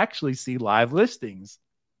can actually see live listings.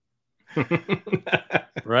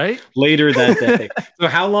 Right? Later that day. So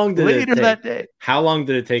how long did it take? That day. How long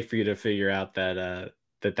did it take for you to figure out that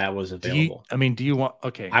that was available? Do you want?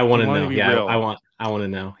 Okay, I want to know. Yeah, I want to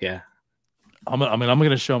know. Yeah. I'm going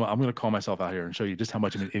to call myself out here and show you just how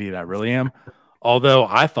much of an idiot I really am. Although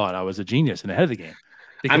I thought I was a genius and ahead of the game.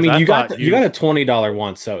 I mean, you got a $20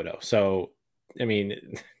 Juan Soto. So, I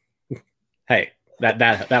mean, hey,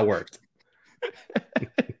 that worked.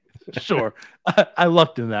 Sure. I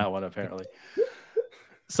lucked in that one, apparently.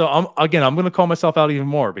 So I'm going to call myself out even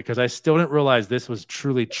more because I still didn't realize this was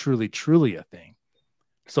truly, truly, truly a thing.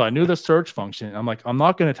 So I knew the search function. I'm like, I'm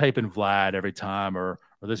not going to type in Vlad every time or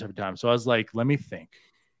this every time. So I was like, let me think.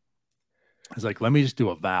 I was like, let me just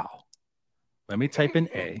do a Val. Let me type in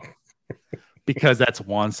A because that's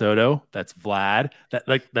Juan Soto. That's Vlad.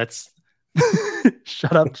 That's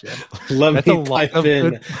shut up, Jim. Let me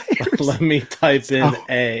type in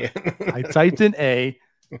A. I typed in A.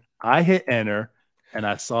 I hit enter and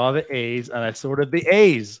I saw the A's and I sorted the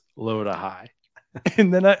A's low to high.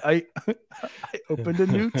 And then I opened a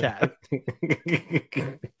new tab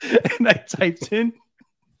and I typed in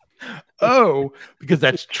O because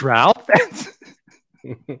that's Trout.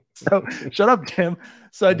 So shut up, Jim.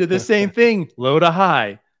 So I did the same thing, low to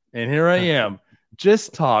high. And here I am,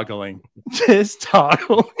 just toggling.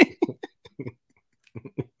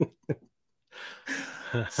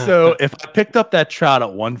 So if I picked up that Trout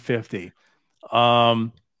at 150,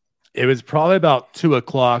 it was probably about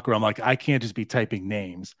 2:00 where I'm like, I can't just be typing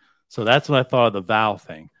names. So that's when I thought of the Val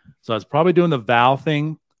thing. So I was probably doing the Val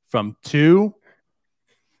thing from 2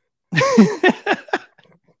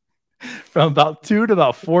 from about 2 to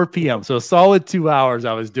about 4 p.m. So a solid 2 hours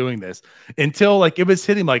I was doing this until it was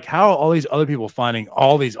hitting how are all these other people finding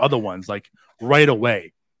all these other ones right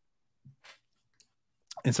away.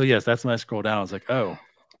 And so, yes, that's when I scroll down. I was like, oh,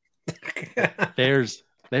 there's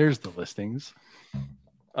the listings.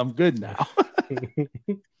 I'm good now.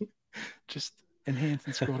 Just enhance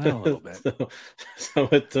and scroll down a little bit. So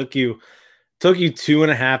it took you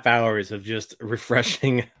 2.5 hours of just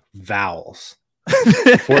refreshing vowels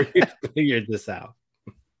before you figured this out.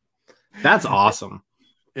 That's awesome.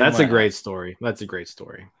 That's a great story.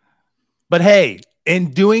 But hey,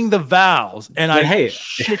 in doing the vowels, and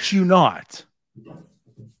shit you not,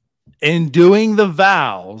 in doing the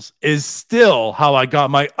vowels is still how I got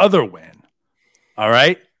my other win. All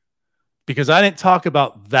right? Because I didn't talk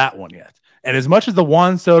about that one yet. And as much as the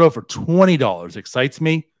Juan Soto for $20 excites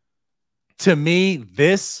me, to me,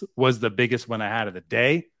 this was the biggest win I had of the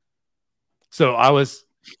day. So I was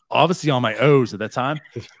obviously on my O's at that time.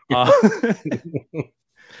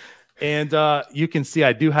 And you can see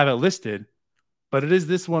I do have it listed, but it is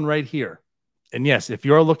this one right here. And yes, if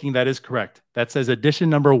you're looking, that is correct. That says edition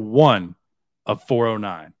number 1 of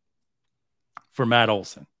 409 for Matt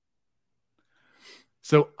Olson.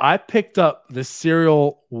 So I picked up the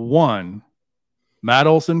serial 1 Matt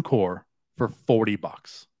Olson core for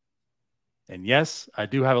 $40. And yes, I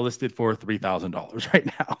do have it listed for $3,000 right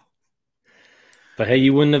now. But hey,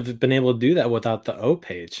 you wouldn't have been able to do that without the O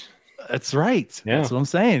page. That's right. Yeah. That's what I'm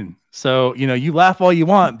saying. So, you laugh all you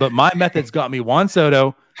want, but my methods got me Juan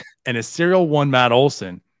Soto, and a serial one Matt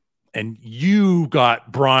Olson, and you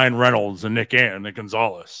got Brian Reynolds and Nick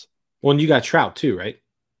Gonzalez. Well, and you got Trout too, right?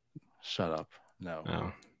 Shut up. No.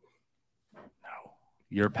 Oh. No.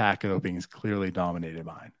 Your pack openings clearly dominated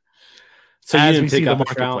mine. So as you didn't we pick see up the a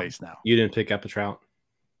Trout marketplace now. You didn't pick up a Trout?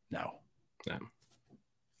 No. No.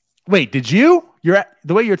 Wait, did you? The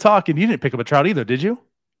way you're talking, you didn't pick up a Trout either, did you?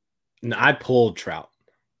 No, I pulled Trout.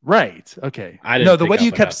 Right. Okay. I didn't. No, the way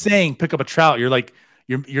you kept saying pick up a Trout, you're like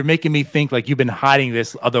you're making me think like you've been hiding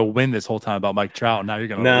this other win this whole time about Mike Trout. And now you're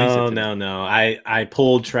going to release it. No. I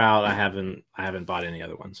pulled Trout. I haven't bought any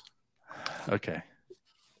other ones. Okay.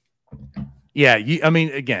 Yeah. I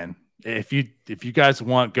mean, again, if you guys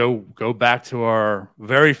want, go back to our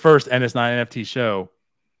very first NS9NFT show.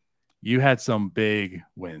 You had some big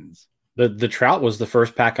wins. The Trout was the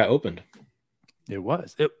first pack I opened. It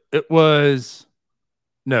was. It was.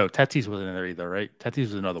 No, Tatis wasn't in there either, right? Tatis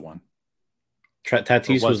was another one.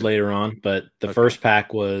 Tatis was later on, but the first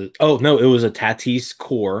pack was. Oh no, it was a Tatis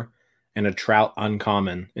core and a Trout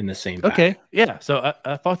uncommon in the same pack. Okay, yeah. So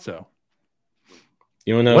I thought so.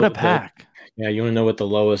 You want to know what a pack? You want to know what the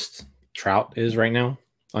lowest Trout is right now?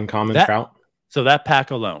 Uncommon Trout. So that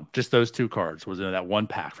pack alone, just those two cards, was in that one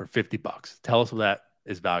pack for $50. Tell us what that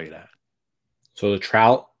is valued at. So the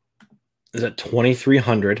Trout is at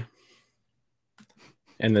 $2,300,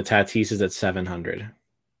 and the Tatis is at $700.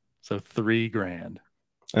 So $3,000. And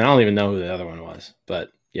I don't even know who the other one was,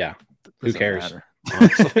 but yeah, who cares?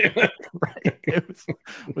 Right.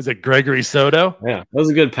 Was it Gregory Soto? Yeah, that was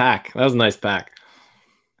a good pack. That was a nice pack.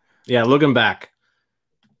 Yeah, looking back,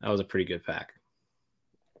 that was a pretty good pack.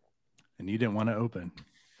 And you didn't want to open.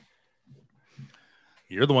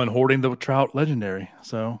 You're the one hoarding the Trout legendary.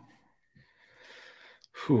 So,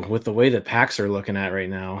 with the way the packs are looking at right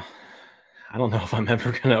now, I don't know if I'm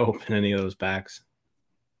ever going to open any of those packs.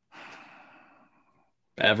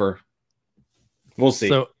 Ever. We'll see.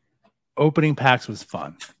 So, opening packs was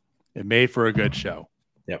fun. It made for a good show.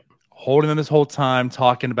 Yep. Holding them this whole time,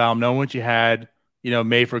 talking about them, knowing what you had,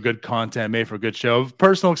 made for good content, made for a good show.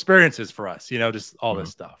 Personal experiences for us, just all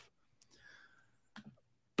this stuff.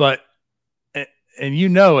 But, and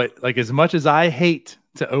it, like as much as I hate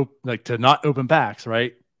to not open packs,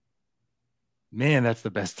 right? Man, that's the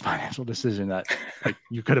best financial decision that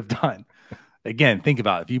you could have done. Again, think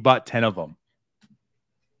about it. If you bought 10 of them,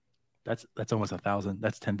 that's almost $1,000.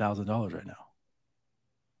 That's $10,000 right now.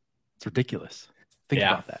 It's ridiculous. Think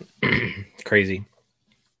about that. Crazy.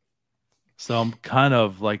 So I'm kind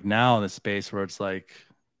of like now in a space where it's like,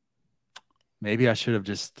 maybe I should have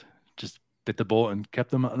just bit the bullet and kept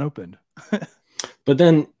them unopened. But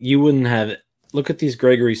then you wouldn't have look at these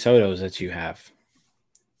Gregory Sotos that you have.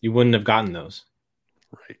 You wouldn't have gotten those.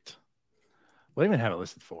 Right. What do you even have it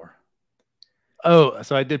listed for? Oh,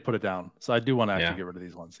 so I did put it down. So I do want to actually get rid of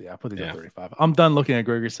these ones. Yeah, I put these at 35. I'm done looking at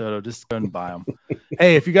Gregory Soto. Just go and buy them.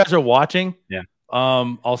 Hey, if you guys are watching,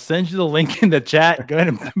 I'll send you the link in the chat. Go ahead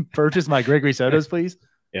and purchase my Gregory Sotos, please.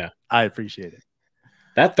 Yeah. I appreciate it.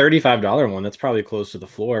 That $35 one, that's probably close to the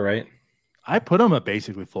floor, right? I put them at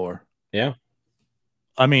basically floor. Yeah.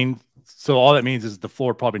 I mean, so all that means is the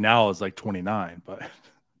floor probably now is like 29, but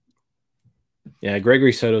yeah,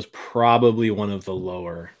 Gregory Soto's probably one of the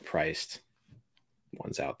lower priced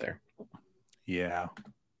ones out there. Yeah.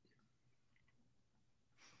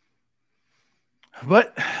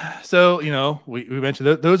 But so, we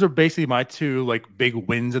mentioned those are basically my two big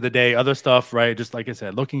wins of the day. Other stuff, right? Just like I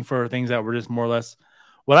said, looking for things that were just more or less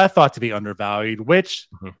what I thought to be undervalued, which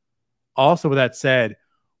also with that said,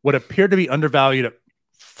 what appeared to be undervalued at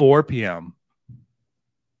 4 p.m.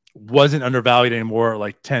 wasn't undervalued anymore at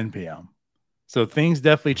like 10 p.m. So things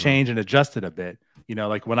definitely changed and adjusted a bit.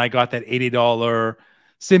 Like when I got that $80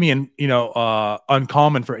 Simeon,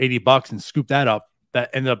 uncommon for $80 and scooped that up,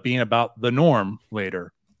 that ended up being about the norm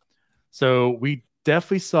later. So we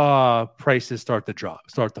definitely saw prices start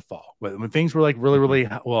to fall. When things were really, really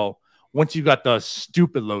well, once you got the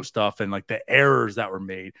stupid low stuff and the errors that were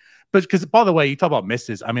made. But because, by the way, you talk about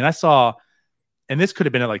misses. I mean, I saw, and this could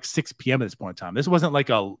have been at like 6 p.m. at this point in time. This wasn't like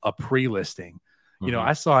a pre-listing.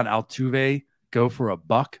 I saw an Altuve go for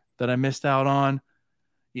 $1 that I missed out on.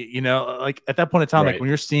 At that point in time, when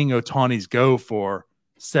you're seeing Ohtani's go for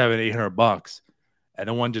 $700-800, and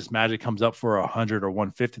the one just magic comes up for 100 or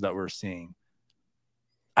 150 that we're seeing.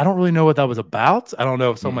 I don't really know what that was about. I don't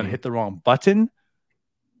know if someone hit the wrong button.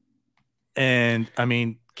 And I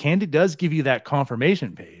mean, Candy does give you that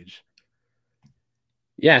confirmation page.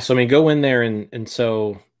 Yeah, so I mean, go in there and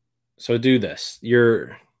so do this.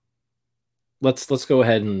 Let's go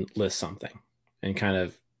ahead and list something and kind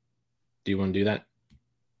of. Do you want to do that?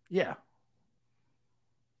 Yeah.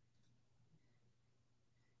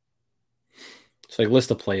 So like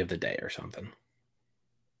list a play of the day or something.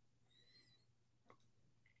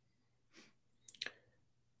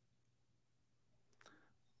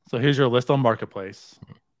 So here's your list on Marketplace.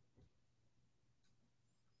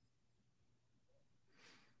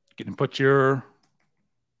 You can put your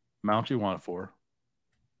amount you want it for.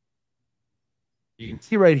 You can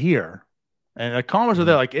see right here, and the comments are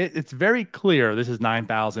there. Like it's very clear. This is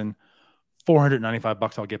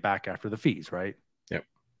 $9,495. I'll get back after the fees, right? Yep.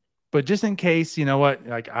 But just in case, you know what?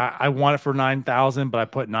 Like I want it for 9,000, but I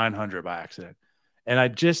put 900 by accident, and I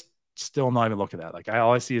just still not even look at that. Like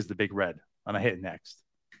all I see is the big red, and I hit next.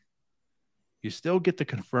 You still get the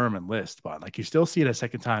confirm and list button. Like you still see it a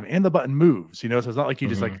second time, and the button moves. You know, so it's not like you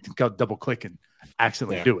just like go double click and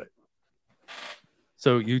accidentally do it.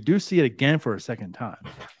 So you do see it again for a second time,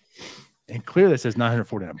 and clearly it says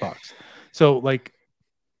 $949. So like,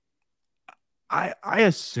 I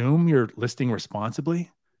assume you're listing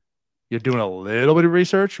responsibly. You're doing a little bit of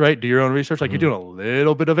research, right? Do your own research. Like you're doing a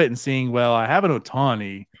little bit of it and seeing, well, I have an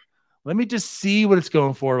Otani. Let me just see what it's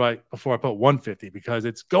going for before I put 150 because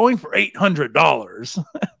it's going for $800.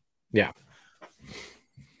 Yeah.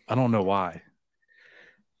 I don't know why.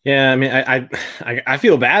 Yeah, I mean, I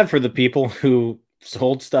feel bad for the people who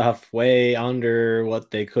sold stuff way under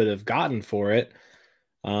what they could have gotten for it.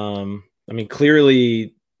 I mean,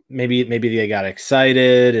 clearly, maybe they got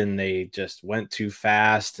excited and they just went too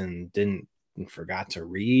fast and forgot to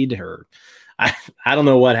read, or I don't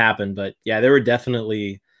know what happened, but yeah, there were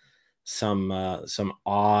definitely some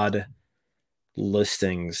odd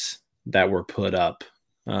listings that were put up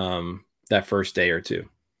that first day or two.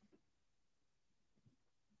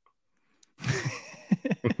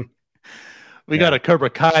 We got a Cobra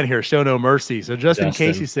Kai in here, show no mercy. So just in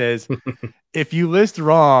case he says, if you list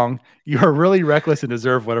wrong, you are really reckless and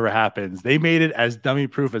deserve whatever happens. They made it as dummy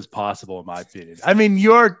proof as possible, in my opinion. I mean,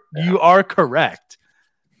 you are correct.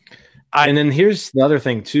 And then here's the other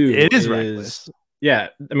thing too. It is reckless. Yeah.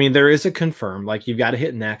 I mean, there is a confirm, like you've got to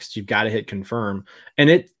hit next, you've got to hit confirm. And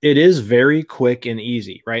it is very quick and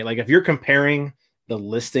easy, right? Like if you're comparing the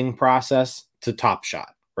listing process to Top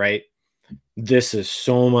Shot, right? This is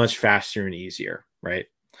so much faster and easier, right?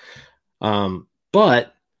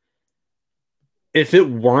 But if it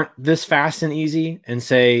weren't this fast and easy, and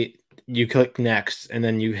say you click next and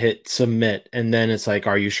then you hit submit, and then it's like,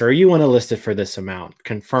 are you sure you want to list it for this amount?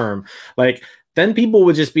 Confirm. Like then people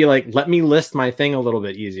would just be like, let me list my thing a little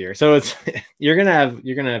bit easier. So it's you're gonna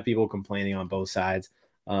have people complaining on both sides.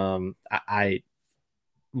 I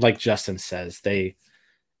like Justin says,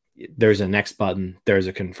 there's a next button, there's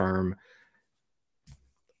a confirm.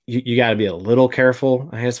 You got to be a little careful,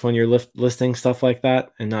 I guess, when you're listing stuff like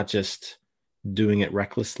that and not just doing it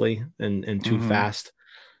recklessly and too fast.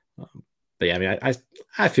 But yeah, I mean,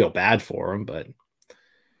 I feel bad for them, but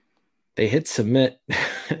they hit submit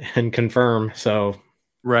and confirm. So,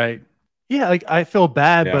 right. Yeah. Like I feel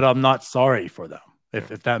bad, but I'm not sorry for them.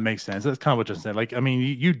 If that makes sense. That's kind of what you said. Like, I mean,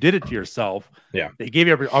 you did it to yourself. Yeah. They gave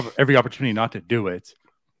you every opportunity not to do it.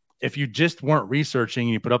 If you just weren't researching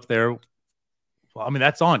and you put up there, well, I mean,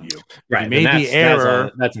 that's on you. Right. You made the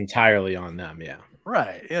error. That's entirely on them. Yeah.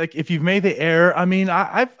 Right. Like if you've made the error, I mean,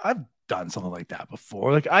 I've done something like that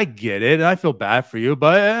before. Like I get it, and I feel bad for you,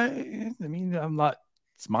 but I mean, I'm not.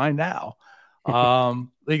 It's mine now.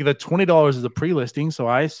 Like the $20 is a pre-listing, so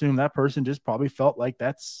I assume that person just probably felt like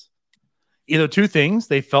that's either two things.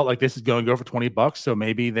 They felt like this is going to go for $20, so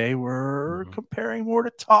maybe they were comparing more to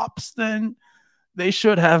tops than they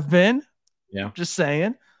should have been. Yeah. Just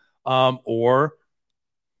saying. Or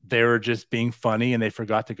they were just being funny and they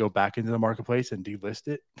forgot to go back into the marketplace and delist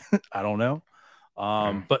it. I don't know.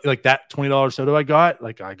 But like that $20 soda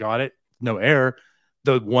I got it, no error.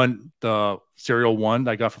 The cereal one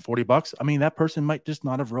I got for $40. I mean, that person might just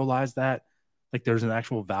not have realized that like there's an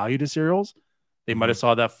actual value to cereals. They might have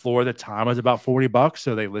saw that floor at the time was about $40,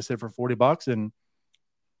 so they listed for $40. And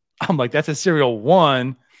I'm like, that's a cereal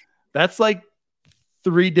one. That's like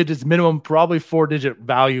 3 digits minimum, probably 4-digit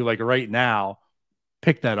value, like right now.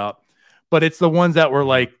 Pick that up. But it's the ones that were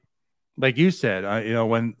like you said,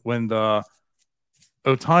 when the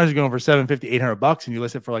Otani is going for $750, $800 and you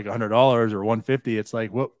list it for like $100 or $150, it's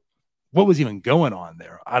like, what was even going on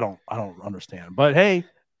there? I don't understand. But hey,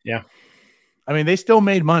 yeah, I mean, they still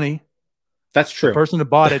made money. That's true. The person who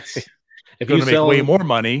bought it's going to make way more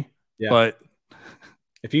money. Yeah. But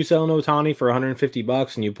if you sell an Otani for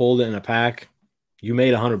 $150 and you pulled it in a pack, you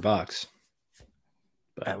made $100.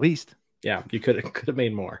 At least. Yeah, you could have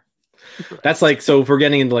made more. Right. That's like, so if we're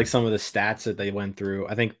getting into like some of the stats that they went through,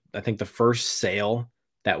 I think the first sale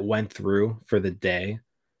that went through for the day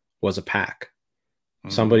was a pack.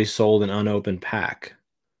 Somebody sold an unopened pack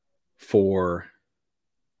for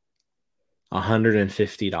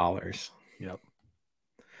 $150. Yep.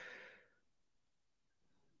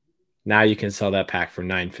 Now you can sell that pack for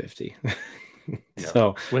 $950. Yep.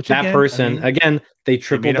 So which that again, person, I mean, again, they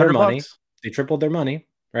tripled their money. $100. They tripled their money,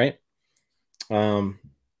 right? But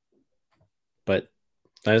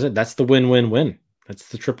that's the win-win-win. That's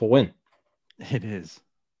the triple win. It is.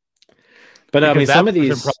 But because I mean, that some of person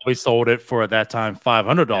these probably sold it for at that time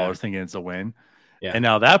 $500 thinking it's a win. Yeah. And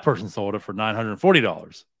now that person sold it for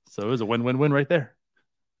 $940. So it was a win-win-win right there.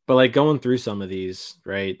 But like going through some of these,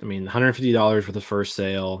 right? I mean, $150 for the first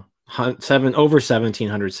sale, over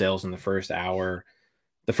 1,700 sales in the first hour.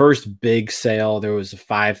 The first big sale, there was a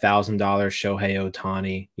 $5,000 Shohei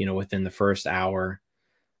Ohtani, within the first hour.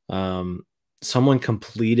 Someone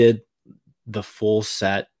completed the full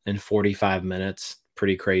set in 45 minutes.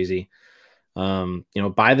 Pretty crazy.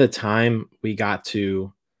 By the time we got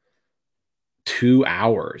to 2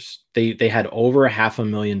 hours, they had over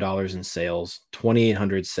 $500,000 in sales,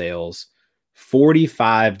 2,800 sales,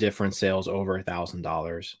 45 different sales over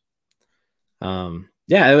 $1,000.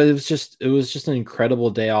 It was just an incredible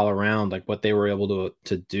day all around, like what they were able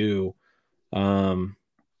to do. There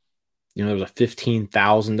was a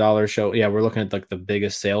 $15,000 show. Yeah, we're looking at like the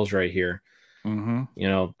biggest sales right here. Mm-hmm.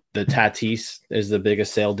 The Tatis is the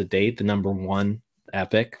biggest sale to date, the number one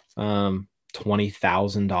epic,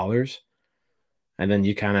 $20,000. And then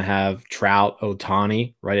you kind of have Trout,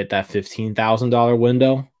 Ohtani right at that $15,000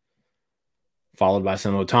 window, followed by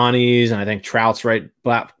some Ohtanis. And I think Trout's right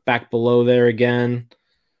back below there again.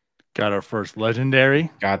 Got our first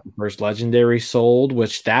legendary. Got the first legendary sold,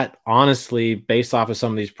 which that honestly, based off of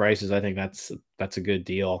some of these prices, I think that's a good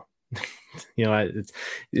deal. It's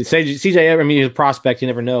CJ Abrams. I mean, he's a prospect, you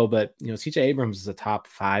never know, but CJ Abrams is a top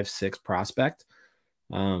 5-6 prospect.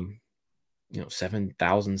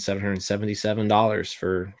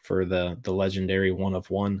 $7,777 for the legendary 1 of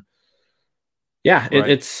 1. Yeah, right.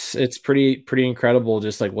 It's pretty incredible,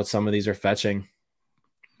 just like what some of these are fetching.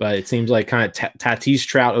 But it seems like kind of Tatis,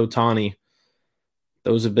 Trout, Ohtani,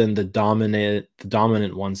 those have been the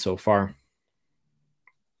dominant ones so far.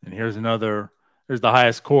 And here's the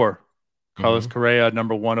highest core. Carlos Correa,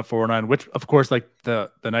 number 1 of 409, which of course, like the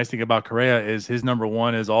nice thing about Correa is his number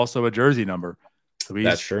 1 is also a jersey number. So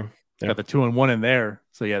that's true. Got the 2 and 1 in there.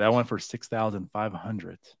 So yeah, that went for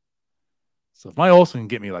 $6,500. So if my Olsen can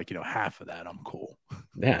get me half of that, I'm cool.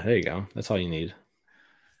 Yeah, there you go. That's all you need.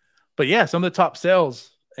 But yeah, some of the top sales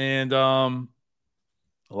and a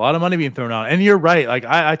lot of money being thrown out. And you're right. Like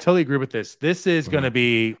I totally agree with this. This is going to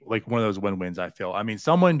be like one of those win-wins, I feel. I mean,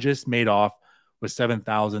 someone just made off with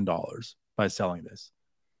 $7,000 by selling this.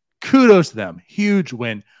 Kudos to them. Huge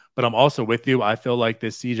win. But I'm also with you. I feel like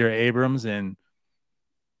this CJ Abrams in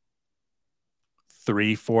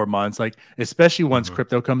 3-4 months, like especially once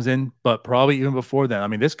crypto comes in, but probably even before then. I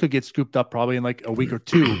mean, this could get scooped up probably in like a week or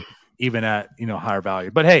two, even at higher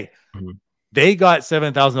value. But hey, they got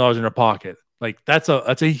 $7,000 in their pocket. Like that's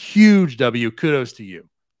a huge W. Kudos to you.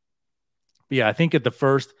 But yeah, I think at the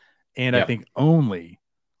first and I think only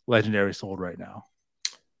legendary sold right now.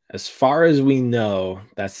 As far as we know,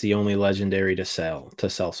 that's the only legendary to sell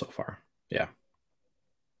so far. Yeah.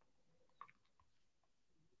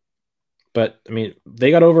 But I mean,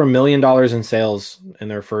 they got over $1 million in sales in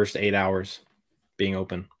their first 8 hours being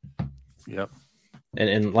open. Yep.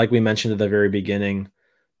 And like we mentioned at the very beginning,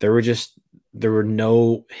 there were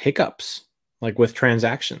no hiccups like with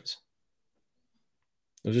transactions.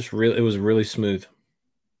 It was really smooth.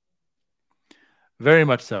 Very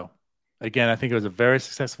much so. Again, I think it was a very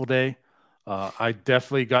successful day. I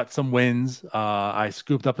definitely got some wins. I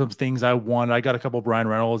scooped up some things I won. I got a couple of Brian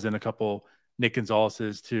Reynolds and a couple Nick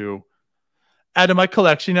Gonzalez's to add to my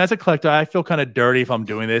collection. As a collector, I feel kind of dirty if I'm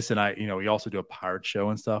doing this. And we also do a pirate show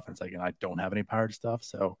and stuff. And it's like, I don't have any pirate stuff.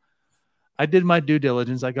 So I did my due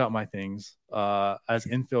diligence. I got my things. As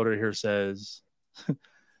Infielder here says,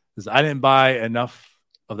 I didn't buy enough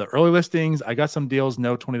of the early listings. I got some deals.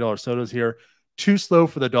 No $20 sodas here. Too slow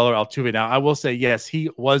for the dollar Altuve. Now, I will say, yes, he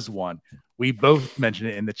was one. We both mentioned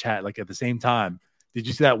it in the chat, like at the same time. Did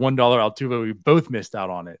you see that $1 Altuve? We both missed out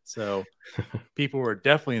on it. So people were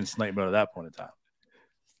definitely in snipe mode at that point in time.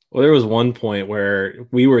 Well, there was one point where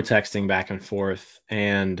we were texting back and forth,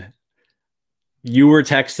 and you were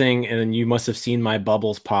texting, and then you must have seen my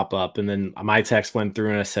bubbles pop up, and then my text went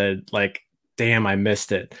through, and I said, like, damn, I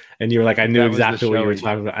missed it. And you were like, I knew exactly what you were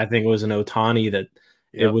talking about. I think it was an Ohtani that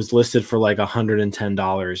it was listed for like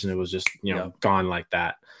 $110, and it was just, gone like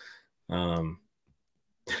that.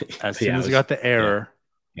 As soon as I got the error,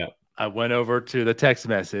 I went over to the text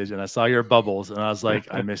message and I saw your bubbles, and I was like,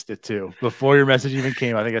 I missed it too. Before your message even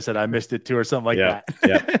came, I think I said I missed it too or something like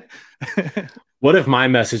that. What if my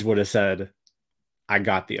message would have said, I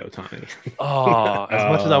got the Otani. Oh, as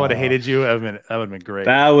much as I would have hated you, that would have been great.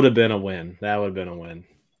 That would have been a win. That would have been a win.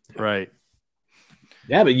 Right.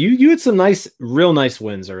 Yeah, but you had some real nice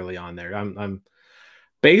wins early on there. I'm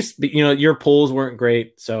based, your pulls weren't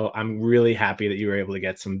great, so I'm really happy that you were able to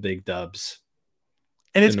get some big dubs.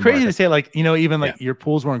 And it's crazy to say, like, even like your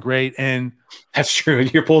pulls weren't great, and that's true.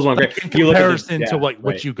 Your pulls weren't great in comparison to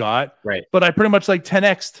what you got, right? But I pretty much like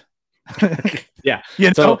 10x'd. Yeah,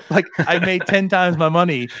 like I made 10 times my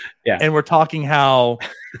money. Yeah, and we're talking how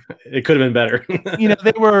it could have been better.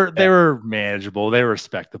 They were manageable, they were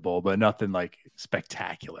respectable, but nothing like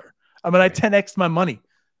spectacular. I mean, I 10x'd my money.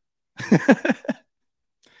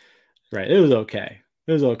 Right, it was okay.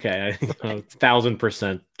 It was okay.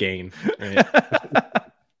 1,000% gain. Right?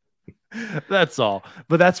 That's all.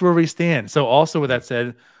 But that's where we stand. So also with that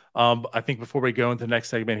said, I think before we go into the next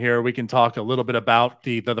segment here, we can talk a little bit about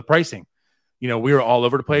the pricing. We were all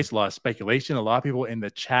over the place, a lot of speculation. A lot of people in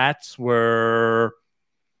the chats were,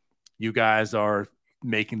 you guys are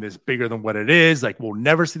making this bigger than what it is. Like, we'll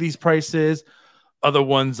never see these prices. Other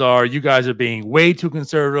ones are, you guys are being way too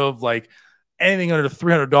conservative. Like, anything under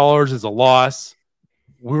 $300 is a loss.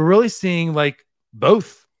 We're really seeing like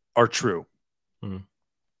both are true.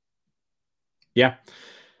 Yeah.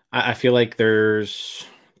 I feel like there's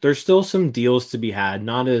still some deals to be had.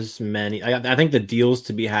 Not as many. I think the deals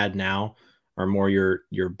to be had now are more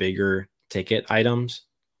your bigger ticket items.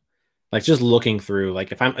 Like, just looking through,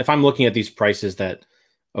 like if I'm looking at these prices that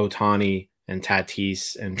Otani and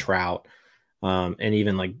Tatis and Trout, and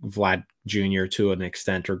even like Vlad Jr. to an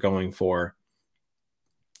extent are going for,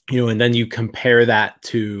 and then you compare that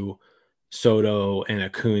to Soto and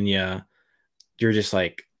Acuna, you're just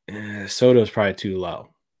like, Soto's probably too low.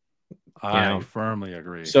 I firmly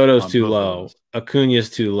agree. Soto's too low. Acuna's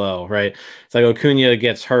too low, right? It's like Acuna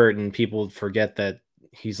gets hurt and people forget that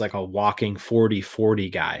he's like a walking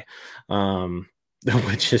 40-40 guy,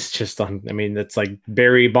 which is just it's like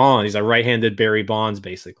Barry Bonds. He's a right-handed Barry Bonds,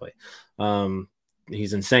 basically.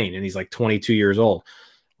 He's insane, and he's like 22 years old.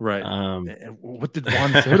 Right. What did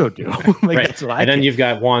Juan Soto do? Right. And then you've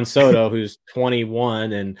got Juan Soto, who's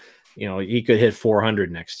 21, and he could hit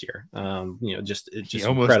 400 next year. Just he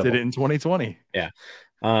almost incredible. did it in 2020. Yeah.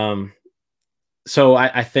 So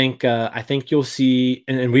I think you'll see,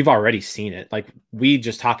 and we've already seen it. Like, we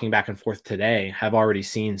just talking back and forth today have already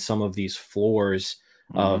seen some of these floors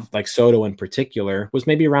of like Soto in particular was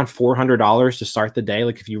maybe around $400 to start the day.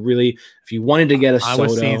 Like, if you wanted to get a Soto, I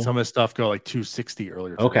was seeing some of the stuff go like 260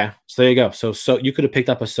 earlier today. Okay, so there you go. So you could have picked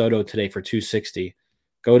up a Soto today for 260.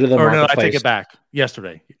 Go to the marketplace. No, I take it back.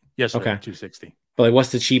 Yesterday, okay. 260. But like,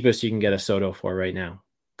 what's the cheapest you can get a Soto for right now?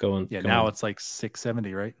 Now it's like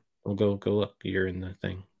 670, right? We'll go look. You're in the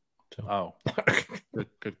thing. So. Oh,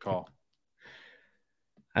 good call.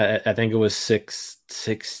 I think it was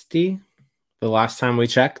 660 the last time we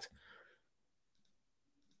checked.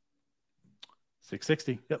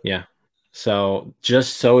 660. Yep. Yeah. So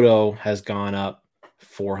just Soto has gone up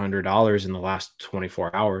 $400 in the last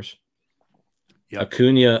 24 hours. Yep.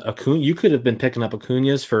 Acuna, you could have been picking up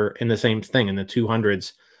Acuna's in the same thing in the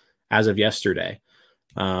 200s as of yesterday.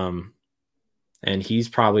 And he's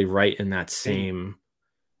probably right in that same.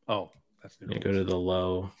 Oh, that's go to the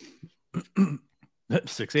low.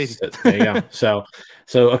 680. There you go.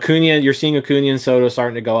 So Acuna, you're seeing Acuna and Soto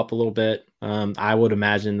starting to go up a little bit. I would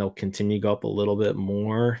imagine they'll continue to go up a little bit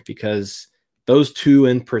more because those two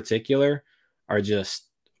in particular are just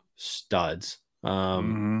studs.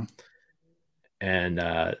 And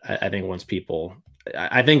I think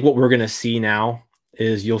I think what we're going to see now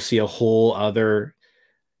is you'll see a whole other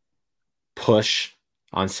push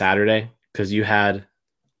on Saturday because you had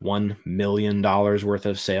 $1 million worth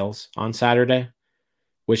of sales on Saturday,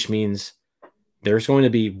 which means there's going to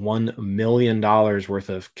be $1 million worth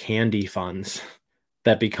of candy funds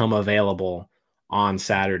that become available on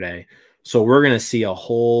Saturday. So we're going to see a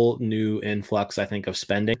whole new influx, I think, of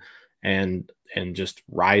spending and just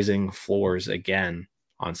rising floors again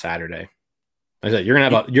on Saturday. Like I said, you're gonna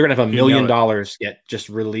have $1 million get just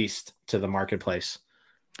released to the marketplace.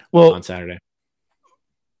 On Saturday.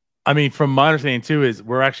 I mean, from my understanding too, is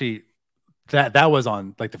we're actually that was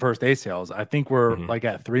on like the first day sales. I think we're like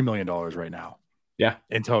at $3 million right now. Yeah,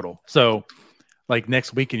 in total. So like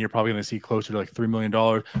next weekend, you're probably going to see closer to like $3 million.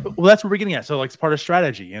 Well, that's what we're getting at. So like it's part of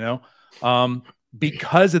strategy,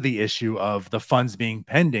 because of the issue of the funds being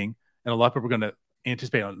pending, and a lot of people are going to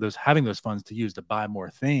anticipate on having those funds to use to buy more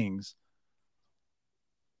things.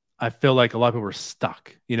 I feel like a lot of people were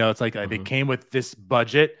stuck. It's like they came with this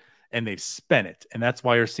budget and they've spent it. And that's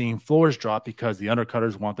why you're seeing floors drop because the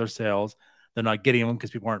undercutters want their sales. They're not getting them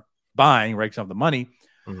because people aren't buying, right? Because of the money.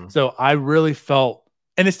 So I really felt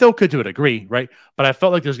and it still could to a degree, right? But I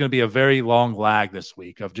felt like there's going to be a very long lag this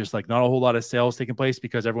week of just like not a whole lot of sales taking place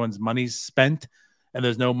because everyone's money's spent and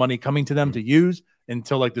there's no money coming to them to use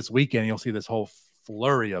until like this weekend. You'll see this whole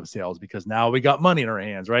flurry of sales because now we got money in our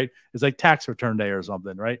hands, right? It's like tax return day or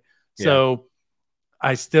something, right? Yeah. So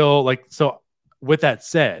I still like, so with that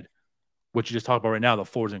said, what you just talked about right now, the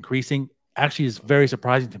floor is increasing, actually is very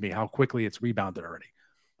surprising to me how quickly it's rebounded already.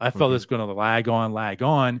 I felt it's going to lag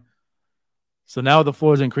on. So now the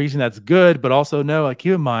floor is increasing. That's good. But also no, like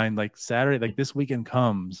keep in mind, like Saturday, like this weekend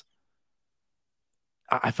comes,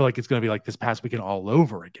 I feel like it's going to be like this past weekend all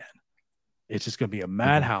over again. It's just going to be a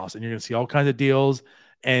madhouse and you're going to see all kinds of deals.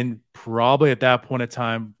 And probably at that point in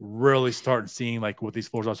time, really start seeing like what these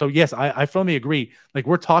floors are. So yes, I firmly agree. Like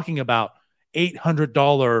we're talking about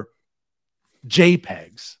 $800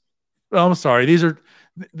 JPEGs. Oh, I'm sorry. These are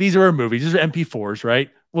movies. These are MP4s, right?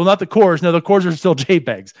 Well, not the cores. No, the cores are still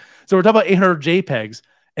JPEGs. So we're talking about 800 JPEGs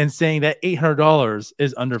and saying that $800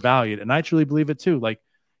 is undervalued. And I truly believe it too. Like,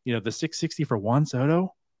 you know, the 660 for Juan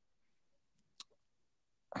Soto.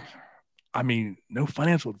 I mean, no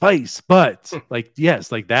financial advice, but like,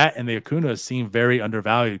 yes, like that. And the Acuna seem very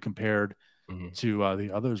undervalued compared to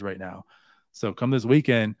the others right now. So come this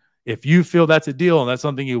weekend, if you feel that's a deal and that's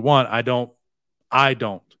something you want, I don't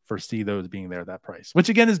foresee those being there at that price, which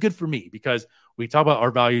again is good for me because we talk about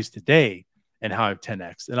our values today and how I've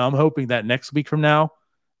 10x. And I'm hoping that next week from now,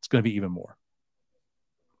 it's going to be even more.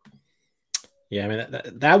 Yeah. I mean,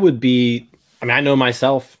 that would be, I mean, I know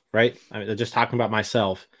myself, right? I mean, just talking about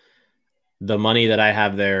myself, the money that I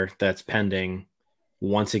have there that's pending,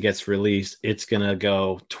 once it gets released, it's going to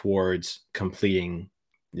go towards finishing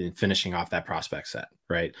off that prospect set.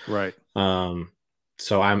 Right. Right.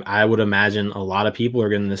 So I would imagine a lot of people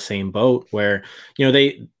are in the same boat where, you know,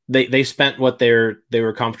 they spent what they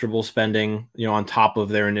were comfortable spending, you know, on top of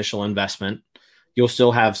their initial investment. You'll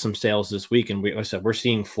still have some sales this week. And like I said, we're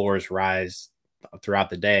seeing floors rise throughout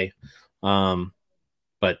the day.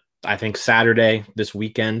 But I think Saturday, this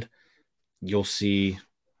weekend, you'll see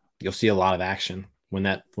a lot of action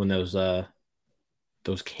when those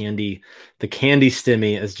candy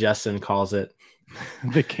stimmy, as Justin calls it,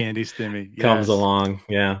 the candy stimmy comes along.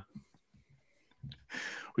 Yeah.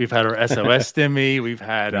 We've had our SOS stimmy. We've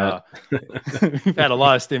had we've had a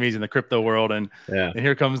lot of stimmies in the crypto world, and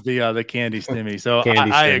here comes the candy stimmy. So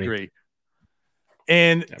I agree.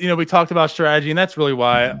 And you know, we talked about strategy, and that's really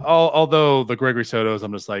why. Although the Gregory Sotos,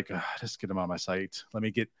 I'm just like, just get them on my site. Let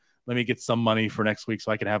me get some money for next week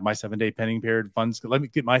so I can have my 7-day pending period funds. Let me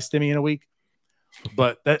get my stimmy in a week.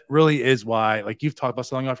 But that really is why, like you've talked about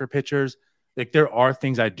selling off your pitchers. Like there are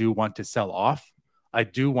things I do want to sell off. I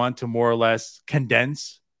do want to more or less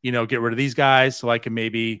condense, you know, get rid of these guys so I can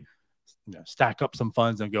maybe, you know, stack up some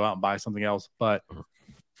funds and go out and buy something else. But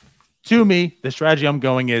to me, the strategy I'm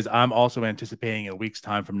going is I'm also anticipating a week's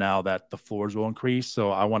time from now that the floors will increase.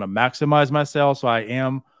 So I want to maximize my sale. So I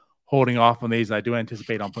am holding off on these. I do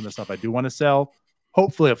anticipate on putting this up. I do want to sell,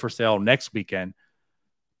 hopefully for sale next weekend.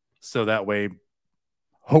 So that way,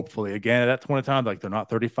 hopefully, again, at that point in time, like they're not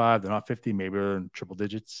 35, they're not 50, maybe they're in triple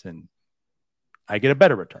digits, and I get a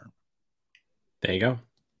better return. There you go.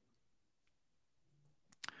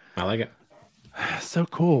 I like it. So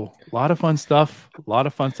cool. A lot of fun stuff.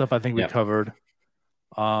 I think we covered.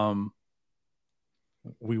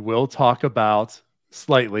 We will talk about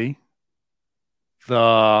slightly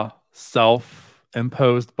the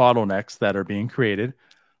self-imposed bottlenecks that are being created.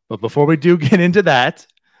 But before we do get into that,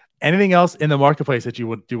 anything else in the marketplace that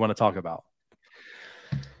you do want to talk about?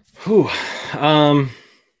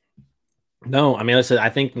 No, I mean, listen, I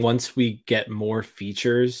think once we get more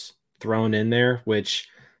features thrown in there, which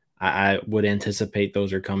I would anticipate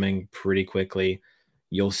those are coming pretty quickly,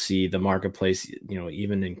 you'll see the marketplace, you know,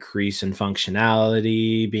 even increase in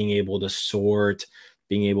functionality, being able to sort,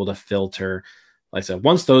 being able to filter. Like I said,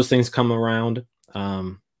 once those things come around,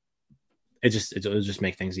 it'll just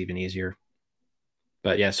make things even easier.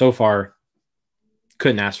 But yeah, so far,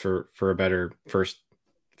 couldn't ask for a better first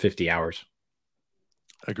 50 hours.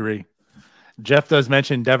 Agree. Jeff does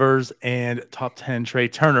mention Devers and top 10 Trey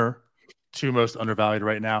Turner, two most undervalued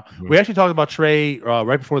right now. Mm-hmm. We actually talked about Trey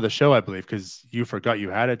right before the show, I believe, because you forgot you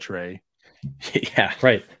had a Trey. Yeah,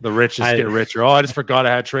 right. The rich just get richer. Oh, I just forgot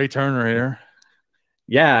I had Trey Turner here.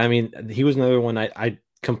 Yeah, I mean, he was another one I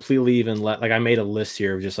completely even I made a list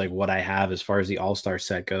here of just like what I have as far as the All-Star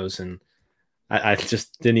set goes, and I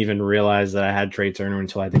just didn't even realize that I had Trey Turner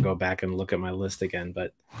until I had to go back and look at my list again.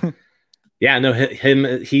 But yeah, no,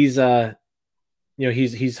 he's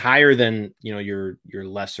he's higher than, you know, your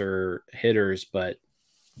lesser hitters, but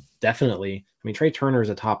definitely, I mean, Trey Turner is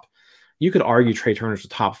a top you could argue Trey Turner's the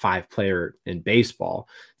top 5 player in baseball,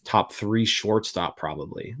 top 3 shortstop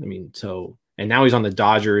probably. I mean, so, and now he's on the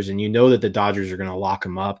Dodgers, and you know that the Dodgers are going to lock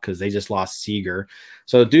him up because they just lost Seager.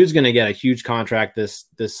 So the dude's going to get a huge contract this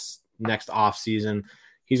next offseason.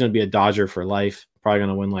 He's going to be a Dodger for life, probably going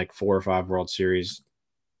to win like 4 or 5 World Series.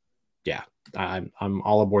 Yeah, I'm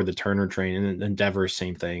all aboard the Turner train. And Devers,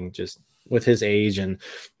 same thing, just with his age and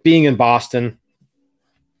being in Boston.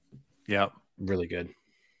 Yeah, really good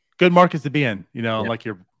markets to be in, Yep. like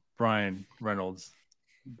your Brian Reynolds.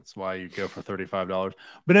 That's why you go for $35.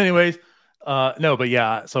 But anyways, no, but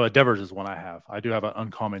yeah, so a Devers is one I have. I do have an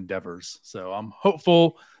uncommon Devers. So I'm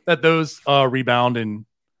hopeful that those rebound and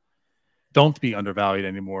don't be undervalued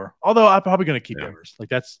anymore. Although I'm probably going to keep Devers. Like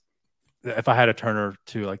that's, if I had a Turner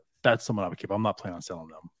too, like that's someone I would keep. I'm not planning on selling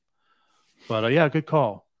them. But yeah, good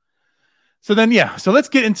call. So then, so let's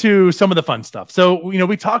get into some of the fun stuff. So,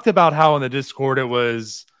 we talked about how in the Discord it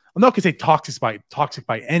was, I'm not going to say toxic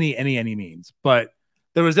by any means, but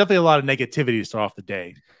there was definitely a lot of negativity to start off the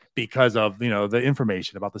day because of, the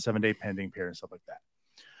information about the 7-day pending period and stuff like that.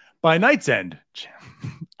 By night's end,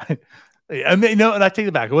 I mean, no, and I take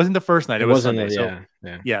it back. It wasn't the first night. It was Sunday.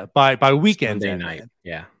 By weekend Sunday night.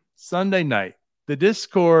 Yeah. Sunday night, the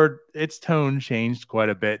Discord, its tone changed quite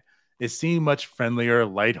a bit. It seemed much friendlier,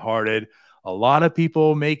 lighthearted. A lot of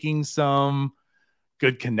people making some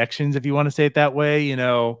good connections, if you want to say it that way.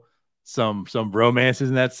 Some romances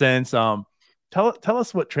in that sense. Tell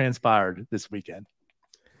us what transpired this weekend.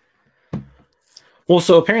 Well,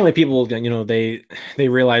 so apparently people, they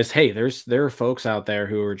realized, hey, there are folks out there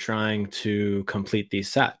who are trying to complete these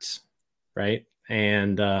sets, right?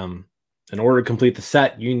 And in order to complete the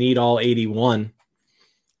set, you need all 81.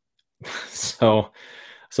 So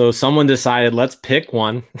someone decided, let's pick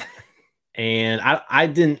one. And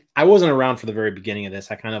I wasn't around for the very beginning of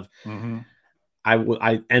this. I kind of,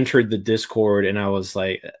 I entered the Discord and I was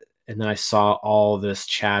like, and then I saw all this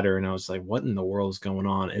chatter and I was like, what in the world is going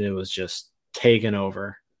on? And it was just taken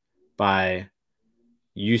over by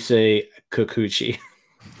Yusei Kikuchi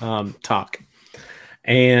talk.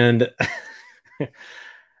 And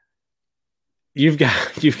you've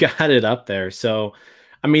got it up there. So,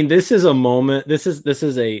 I mean, this is a moment. This is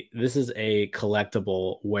a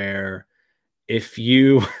collectible where if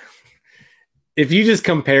you just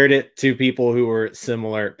compared it to people who were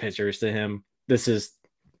similar pitchers to him, this is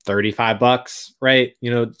 $35, right?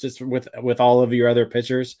 Just with all of your other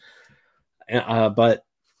pitchers. But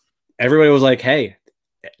everybody was like, hey,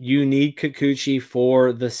 you need Kikuchi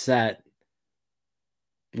for the set.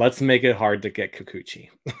 Let's make it hard to get Kikuchi.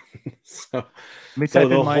 so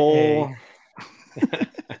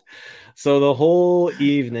the whole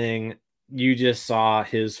evening, you just saw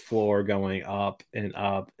his floor going up and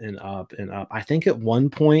up and up and up. I think at one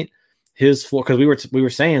point his floor, because we were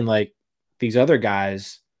saying like these other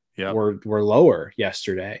guys were lower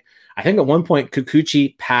yesterday. I think at one point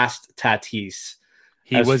Kikuchi passed Tatis.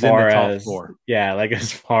 He was in the top 4. Yeah, like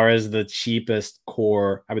as far as the cheapest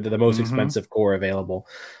core, I mean the most expensive core available.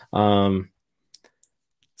 So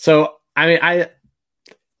I mean,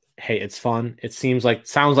 hey, it's fun. It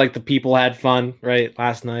sounds like the people had fun, right,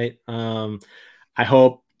 last night. I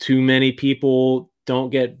hope too many people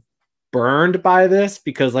don't get burned by this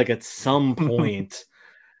because like at some point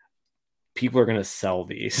people are going to sell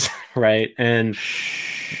these, right? And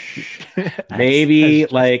maybe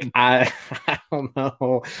like I don't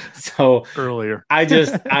know. So earlier, I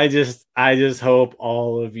just hope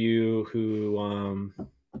all of you who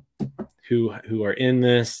are in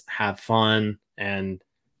this have fun and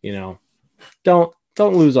don't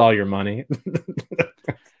lose all your money.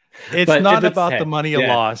 It's not about the money you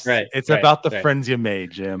lost. Right, it's about the friends you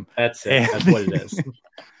made, Jim. That's it. That's what it is.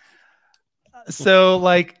 So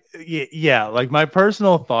like my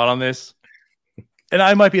personal thought on this, and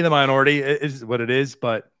I might be in the minority, is what it is,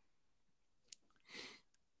 but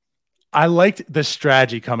I liked the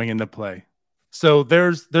strategy coming into play. So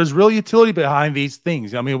there's real utility behind these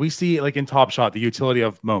things. I mean, we see like in Top Shot, the utility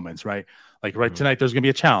of moments, right? Like tonight, there's going to be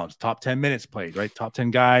a challenge, top 10 minutes played, right? Top 10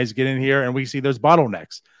 guys get in here and we see there's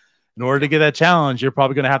bottlenecks. In order to get that challenge, you're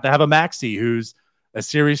probably going to have a Maxey who's a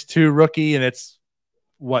Series 2 rookie, and it's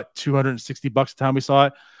what, $260 the time we saw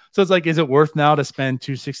it. So it's like, is it worth now to spend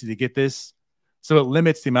 $260 to get this? So it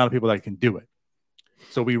limits the amount of people that can do it.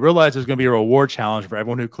 So we realize there's going to be a reward challenge for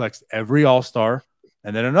everyone who collects every All-Star,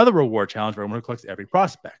 and then another reward challenge for everyone who collects every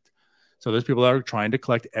prospect. So there's people that are trying to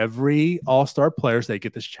collect every All-Star player so they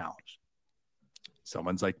get this challenge.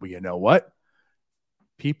 Someone's like, well, you know what?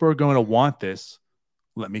 People are going to want this.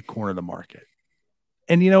 Let me corner the market.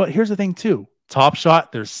 And you know what? Here's the thing too. Top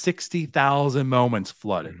Shot, there's 60,000 moments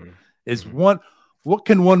flooded. Is one what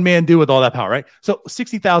can one man do with all that power, right? So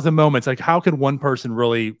 60,000 moments, like how can one person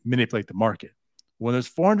really manipulate the market? When there's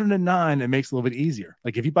 409, it makes it a little bit easier.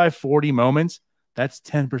 Like if you buy 40 moments, that's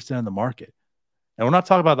 10% of the market. And we're not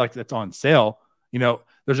talking about like that's on sale.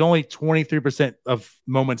 There's only 23% of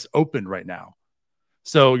moments open right now.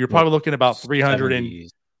 So you're probably looking about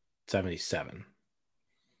 377.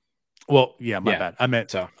 Well, yeah, my bad. I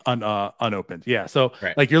meant unopened. Yeah. So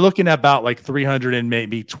right. like you're looking at about like 300 and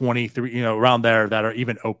maybe 23, around there that are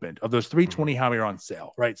even opened. Of those 320, how many are on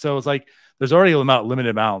sale? Right. So it's like there's already a limited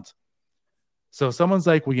amount. So someone's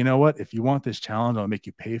like, well, you know what? If you want this challenge, I'll make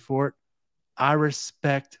you pay for it. I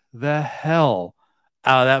respect the hell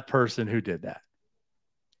out of that person who did that.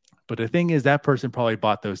 But the thing is, that person probably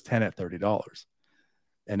bought those 10 at $30.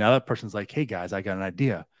 And now that person's like, hey guys, I got an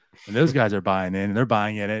idea. And those guys are buying in and they're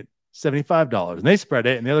buying in at $75 and they spread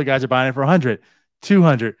it. And the other guys are buying it for 100,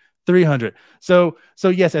 200, 300. So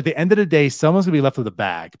yes, at the end of the day, someone's gonna be left with a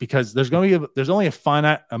bag because there's only a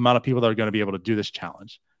finite amount of people that are going to be able to do this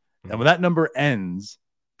challenge. And when that number ends,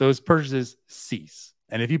 those purchases cease.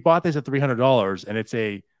 And if you bought this at $300 and it's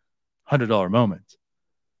a $100 moment,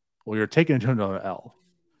 well, you're taking a $200 L.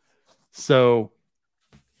 So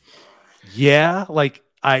yeah, like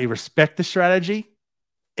I respect the strategy.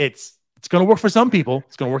 It's going to work for some people.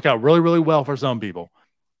 It's going to work out really, really well for some people.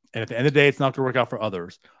 And at the end of the day, it's not going to work out for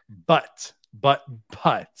others. But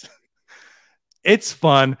it's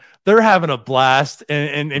fun. They're having a blast,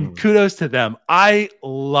 and kudos to them. I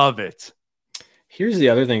love it. Here's the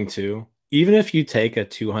other thing too. Even if you take a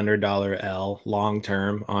 $200 L long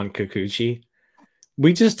term on Kikuchi,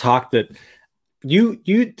 we just talked that you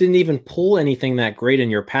didn't even pull anything that great in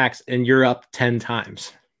your packs, and you're up 10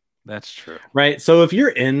 times. That's true. Right. So if you're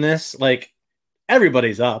in this, like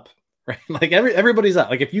everybody's up, right? Like everybody's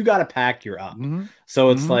up. Like if you got a pack, you're up.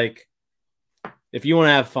 So it's like if you want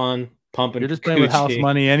to have fun, pumping. You're just playing with house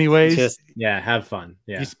money anyways. Just have fun.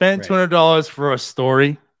 Yeah. You spent $200 for a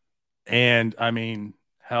story. And I mean,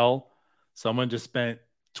 hell, someone just spent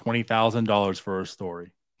 $20,000 for a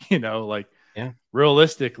story.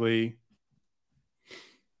 Realistically,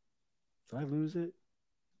 did I lose it?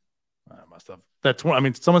 I must have.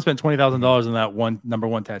 Someone spent $20,000 on that one number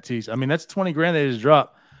one Tatis. I mean, that's 20 grand they just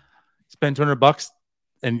dropped. Spend $200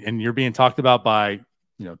 and you're being talked about by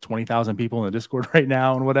 20,000 people in the Discord right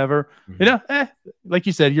now and whatever. Like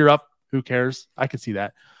you said, you're up. Who cares? I could see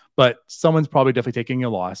that. But someone's probably definitely taking a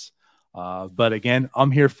loss. But again,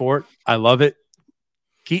 I'm here for it. I love it.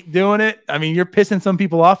 Keep doing it. I mean, you're pissing some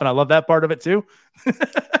people off, and I love that part of it too.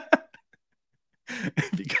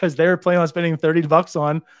 Because they were planning on spending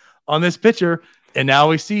 $30 on this pitcher, and now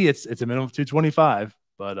we see it's a minimum of 225.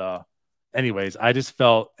 But anyways, I just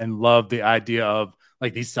felt and loved the idea of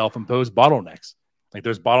like these self-imposed bottlenecks. Like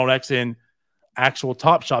there's bottlenecks in actual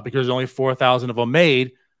Top Shot because there's only 4,000 of them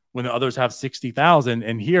made when the others have 60,000.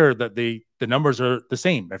 And here that the numbers are the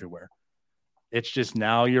same everywhere. It's just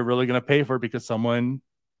now you're really going to pay for it because someone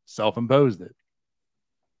self-imposed it.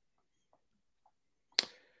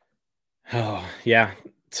 Oh, yeah.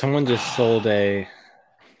 Someone just sold a...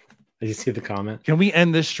 Did you see the comment? Can we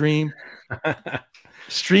end this stream?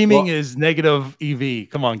 Streaming is negative EV.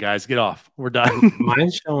 Come on, guys. Get off. We're done.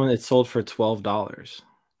 Mine's showing it sold for $12.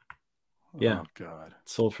 Yeah. Oh, God. It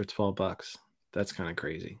sold for $12. That's kind of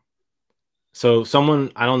crazy. So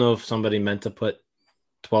someone... I don't know if somebody meant to put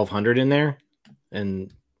 1,200 in there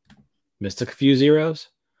and missed a few zeros.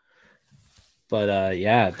 But,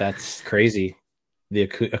 yeah, that's crazy. The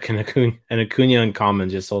Acuna Uncommon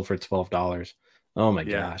just sold for $12. Oh my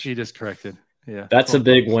gosh. She just corrected. Yeah. That's a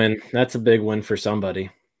big win. That's a big win for somebody.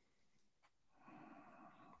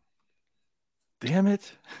 Damn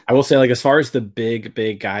it. I will say, like, as far as the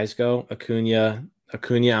big guys go, Acuna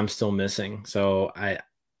I'm still missing. So I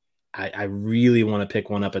really want to pick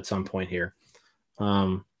one up at some point here.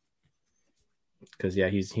 Because yeah,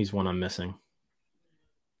 he's one I'm missing.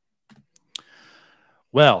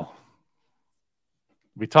 Well,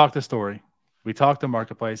 we talked the story. We talked the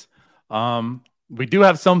marketplace. We do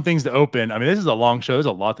have some things to open. I mean, this is a long show. There's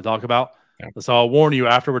a lot to talk about. Yeah. So I'll warn you,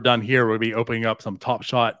 after we're done here, we'll be opening up some Top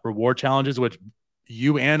Shot reward challenges, which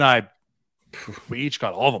you and I, we each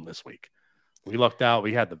got all of them this week. We lucked out.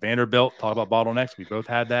 We had the Vanderbilt, talk about bottlenecks. We both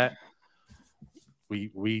had that.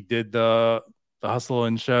 We did the Hustle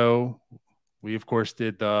and Show. We, of course,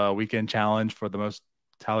 did the weekend challenge for the most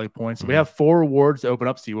tally points. So we have 4 rewards to open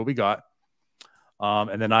up, see what we got.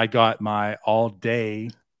 And then I got my all-day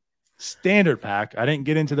standard pack. I didn't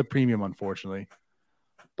get into the premium, unfortunately,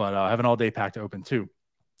 but I have an all-day pack to open too.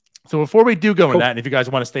 So before we do go in that, and if you guys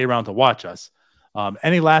want to stay around to watch us,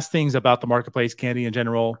 any last things about the marketplace, Candy in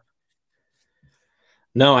general?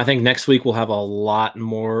 No, I think next week we'll have a lot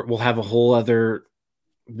more. We'll have a whole other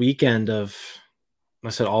weekend of, I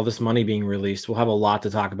said, all this money being released. We'll have a lot to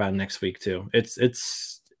talk about next week too.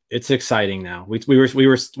 It's exciting now. We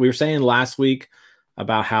were saying last week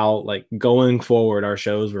about how, like, going forward our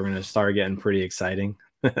shows were going to start getting pretty exciting.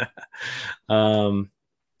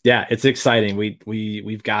 Yeah, it's exciting.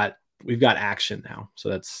 We've got action now, so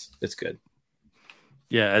it's good.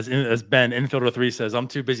 Yeah, as Ben Infielder 3 says, I'm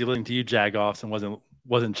too busy listening to you jagoffs and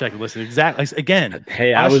wasn't checking listening. Exactly. Again,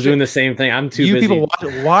 Hey, I was doing the same thing. I'm too you busy. People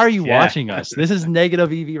why are you watching us? This is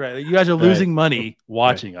negative EV, right? You guys are losing money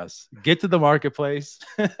watching us. Get to the marketplace.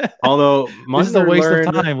 Although this is a waste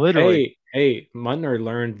of time, literally. Hey, Muntner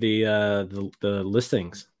learned the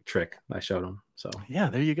listings trick I showed him. So yeah,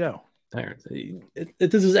 there you go.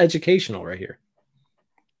 This is educational right here.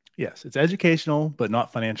 Yes, it's educational, but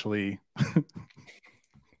not financially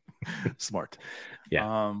smart.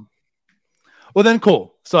 Yeah. Well, then,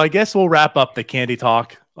 cool. So I guess we'll wrap up the candy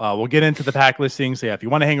talk. We'll get into the pack listings. So yeah, if you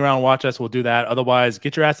want to hang around and watch us, we'll do that. Otherwise,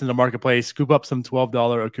 get your ass in the marketplace, scoop up some $12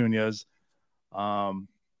 Acuñas.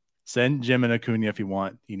 Send Jim an Acuna if you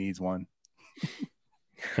want. He needs one.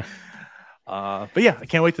 But yeah, I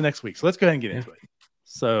can't wait till next week. So let's go ahead and get into it.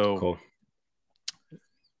 So cool.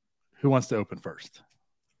 Who wants to open first?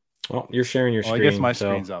 Well, you're sharing your screen. I guess my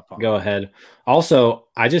screen's up. Huh? Go ahead. Also,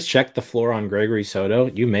 I just checked the floor on Gregory Soto.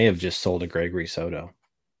 You may have just sold a Gregory Soto.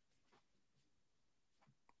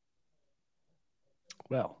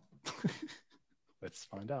 Well, let's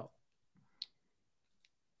find out.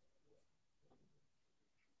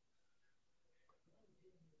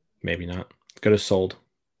 Maybe not. Go to sold.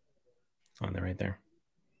 On there, right there.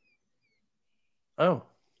 Oh,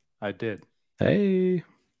 I did. Hey.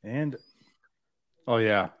 And oh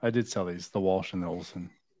yeah, I did sell these, the Walsh and the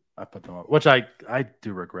Olsen. I put them up, which I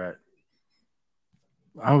do regret.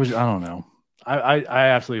 I don't know. I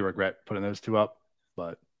absolutely regret putting those two up,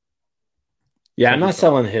 but yeah, I'm not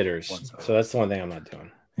selling hitters, so that's the one thing I'm not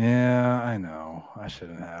doing. Yeah, I know. I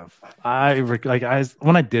shouldn't have.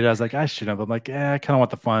 When I did it, I was like, I shouldn't have. I'm like, I kind of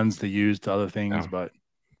want the funds to use to other things, but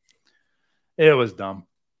it was dumb.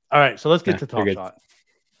 All right, so let's get to Top Shot.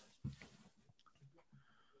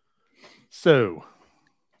 So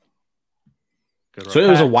it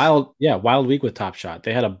was a wild week with Top Shot.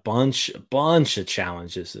 They had a bunch of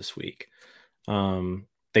challenges this week.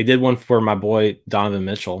 They did one for my boy Donovan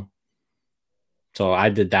Mitchell. So I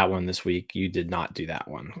did that one this week. You did not do that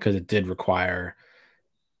one because it did require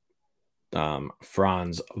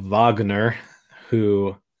Franz Wagner,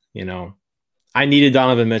 who, I needed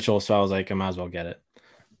Donovan Mitchell, so I was like, I might as well get it.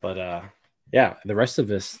 But yeah, the rest of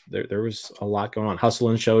this, there was a lot going on. Hustle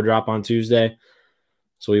and Show drop on Tuesday,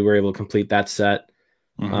 so we were able to complete that set,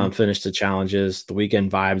 finish the challenges. The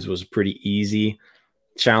Weekend Vibes was a pretty easy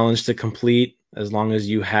challenge to complete as long as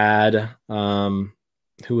you had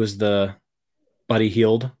who was the Buddy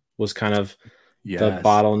Hield was kind of the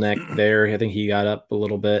bottleneck there. I think he got up a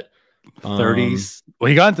little bit. 30s. Well,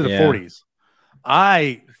 he got into the 40s.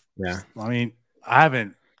 I mean, I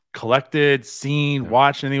haven't collected,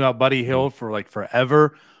 watched anything about Buddy Hield for like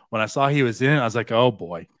forever. When I saw he was in it, I was like, oh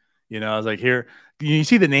boy. I was like, here, you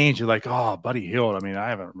see the names, you're like, oh, Buddy Hield. I mean, I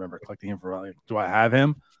haven't remember collecting him for like, do I have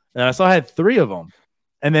him? And I saw I had 3 of them.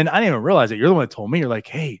 And then I didn't even realize it. You're the one that told me. You're like,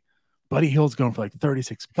 hey, Buddy Hield's going for like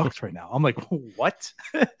 $36 right now. I'm like, what?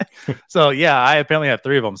 So yeah, I apparently have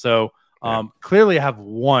 3 of them. So clearly I have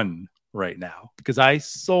 1 right now because I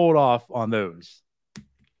sold off on those.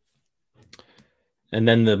 And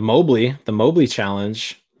then the Mobley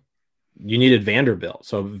challenge, you needed Vanderbilt.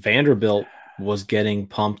 So Vanderbilt was getting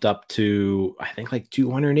pumped up to, I think, like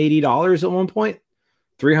 $280 at one point,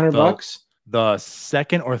 $300. The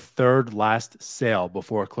second or third last sale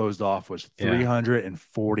before it closed off was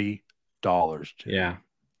 $340. Yeah.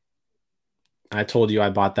 I told you I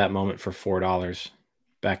bought that moment for $4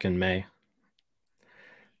 back in May.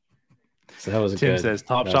 So that was Tim good. says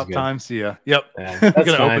Top Shop time. See ya. Yep. Yeah, I'm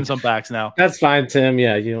gonna open some packs now. That's fine, Tim.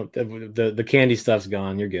 Yeah, the candy stuff's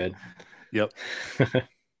gone. You're good. Yep.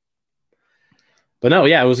 But no,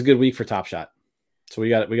 yeah, it was a good week for Top Shot. So we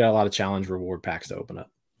got a lot of challenge reward packs to open up.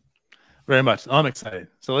 Very much. I'm excited.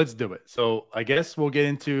 So let's do it. So I guess we'll get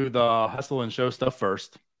into the Hustle and Show stuff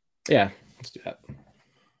first. Yeah, let's do that.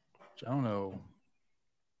 I don't know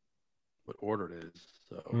what order it is.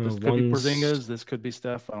 So this could be Porzingis. This could be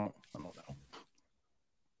Steph. I don't know.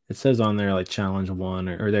 It says on there like challenge 1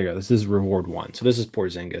 or there you go. This is reward 1. So this is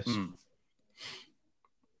Porzingis.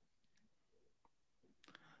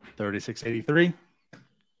 36.83.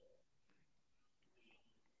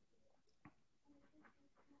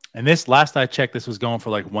 And this last I checked, this was going for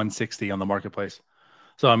like 160 on the marketplace.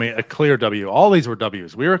 So, I mean, a clear W. All these were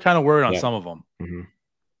W's. We were kind of worried on some of them. Mm-hmm.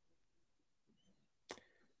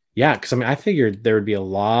 Yeah, because I mean, I figured there would be a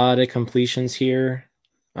lot of completions here.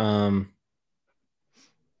 But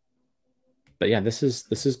yeah, this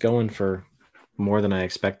is going for more than I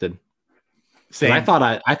expected. Same. I thought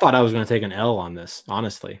I was going to take an L on this,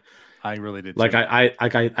 honestly. I really did. Like too.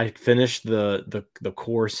 I finished the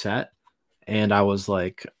core set, and I was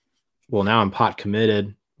like, well, now I'm pot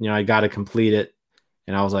committed. You know, I got to complete it,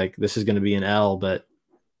 and I was like, this is going to be an L, but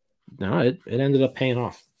no, it ended up paying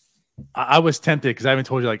off. I was tempted because I haven't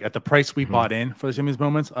told you, like, at the price we bought in for the Jimmy's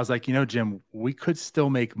Moments, I was like, Jim, we could still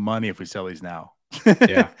make money if we sell these now.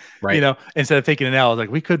 Yeah, right. Instead of taking an L, I was like,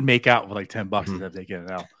 we could make out with like $10 instead of taking an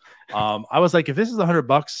L. I was like, if this is $100,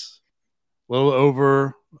 a little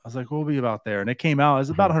over, I was like, we'll be about there. And it came out as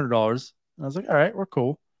about $100. And I was like, all right, we're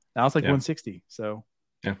cool. Now it's like 160. So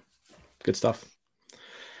yeah, good stuff.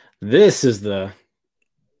 This is the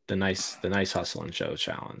nice hustle and show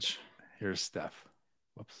challenge. Here's Steph.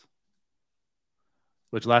 Whoops.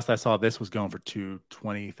 Which last I saw, this was going for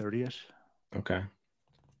 220, 30-ish. Okay.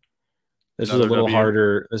 This was a little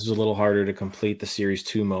harder. This was a little harder to complete the Series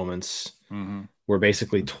 2 moments. Mm-hmm. Were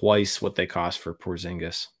basically twice what they cost for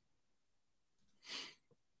Porzingis.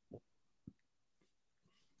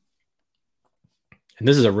 And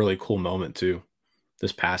this is a really cool moment too.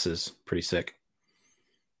 This pass is pretty sick.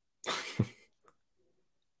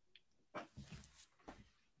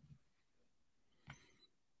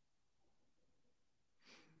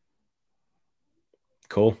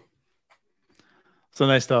 Cool. So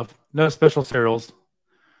nice stuff. No special serials.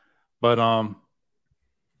 But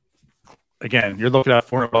again, you're looking at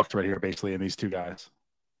 $400 right here, basically, in these two guys.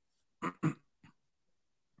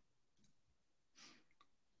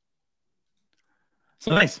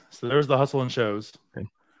 So nice. So there's the hustle and shows. Okay.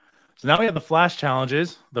 So now we have the flash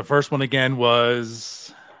challenges. The first one again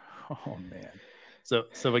was, oh man.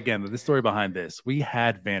 So again, the story behind this, we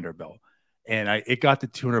had Vanderbilt, and it got to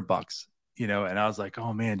 $200, and I was like,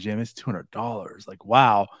 oh man, Jim, it's $200. Like,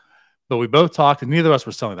 wow. But we both talked, and neither of us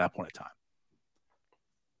were selling at that point in time.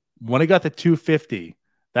 When it got to 250,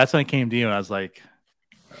 that's when it came to you, and I was like,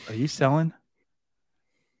 are you selling?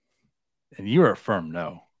 And you were a firm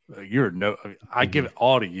no. You're no. I give it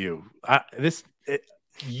all to you.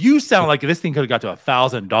 You sound like this thing could have got to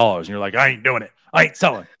 $1,000, and you're like, I ain't doing it. I ain't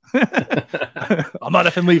selling. I'm not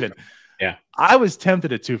effing leaving. Yeah. I was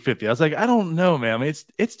tempted at 250. I was like, I don't know, man. I mean,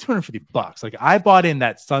 it's $250. Like, I bought in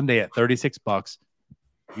that Sunday at $36.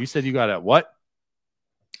 You said you got it at what?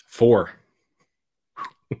 $4.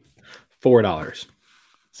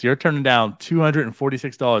 So you're turning down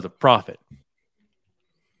 $246 of profit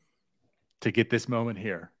to get this moment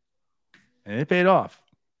here. And it paid off.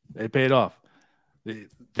 The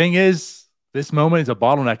thing is, this moment is a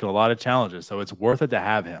bottleneck in a lot of challenges, so it's worth it to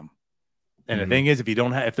have him. And the thing is,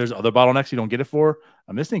 if there's other bottlenecks you don't get it for,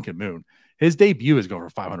 this thing could moon. His debut is going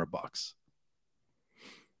for $500.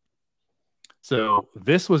 So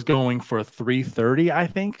this was going for $330, I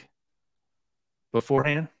think,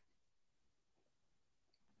 beforehand.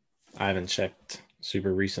 I haven't checked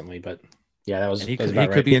super recently, but yeah, that was. He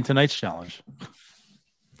right. could be in tonight's challenge.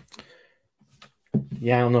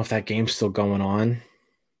 Yeah, I don't know if that game's still going on.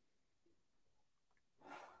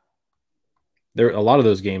 A lot of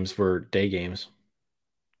those games were day games.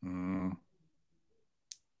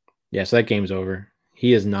 Yeah, so that game's over.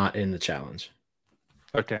 He is not in the challenge.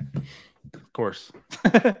 Okay. Of course.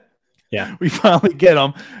 Yeah. We finally get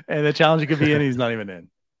him, and the challenge could be in, he's not even in.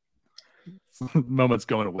 Moment's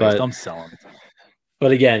going to waste. I'm selling.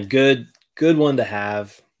 But again, good one to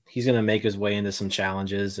have. He's going to make his way into some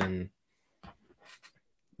challenges, and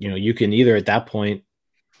you can either at that point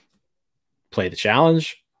play the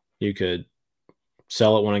challenge, you could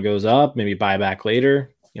sell it when it goes up, maybe buy back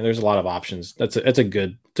later. There's a lot of options. It's a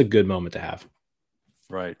good moment to have.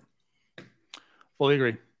 Right. Fully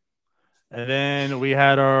agree. And then we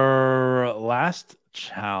had our last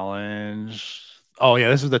challenge. Oh yeah,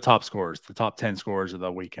 this is the top scores, the top 10 scores of the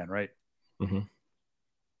weekend, right? Mm-hmm.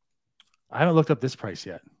 I haven't looked up this price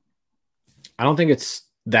yet. I don't think it's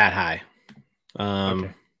that high. Okay.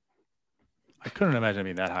 I couldn't imagine it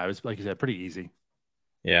being that high. It was, like you said, pretty easy.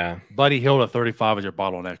 Yeah. Buddy Hield at 35 is your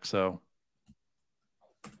bottleneck. So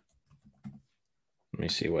let me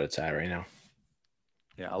see what it's at right now.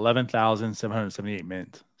 Yeah, 11,778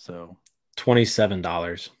 mint. So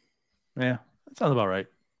 $27. Yeah, that sounds about right.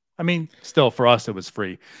 I mean, still for us, it was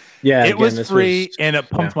free. Yeah, it was free, and it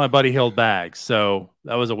pumped my Buddy Hield bag. So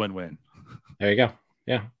that was a win-win. There you go.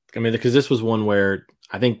 Yeah, I mean, because this was one where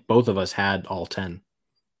I think both of us had all 10,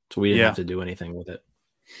 so we didn't have to do anything with it.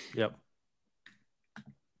 Yep.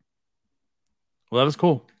 Well, that was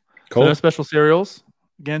cool. Cool. So no special cereals.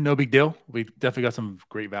 Again, no big deal. We definitely got some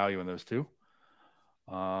great value in those too.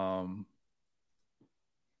 And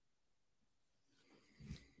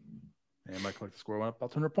my collective score went up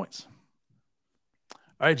about 200 points.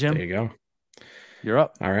 All right, Jim. There you go. You're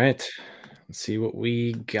up. All right. Let's see what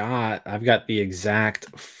we got. I've got the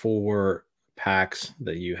exact 4 packs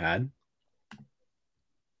that you had.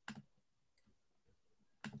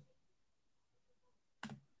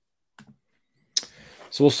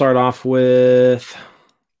 So we'll start off with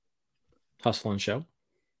Hustle and Show.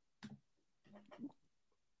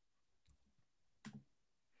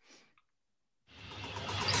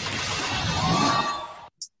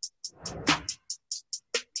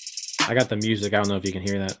 I got the music. I don't know if you can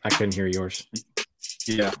hear that. I couldn't hear yours.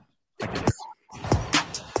 Yeah.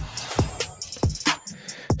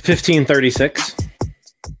 1536.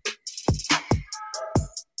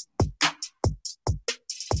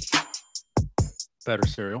 Better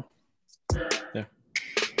cereal. Yeah.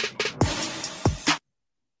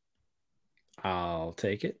 I'll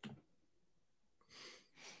take it.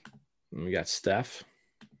 And we got Steph.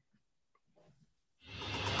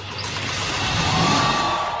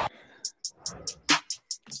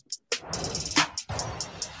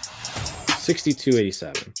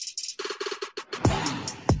 $62.87.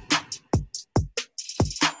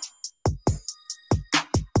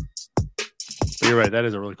 You're right. That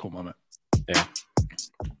is a really cool moment. Yeah.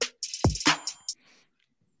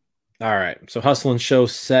 All right. So Hustle and Show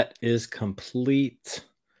set is complete.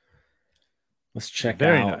 Let's check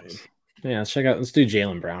Very out. Nice. Yeah, let's check out. Let's do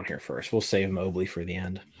Jaylen Brown here first. We'll save Mobley for the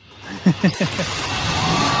end.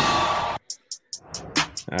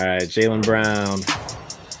 All right, Jaylen Brown.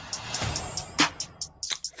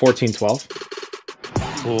 14-12.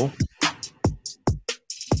 Cool.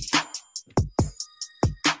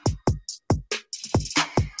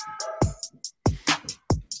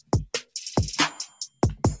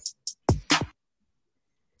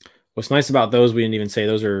 What's nice about those, we didn't even say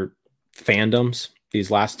those are fandoms, these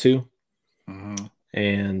last 2. Mm-hmm.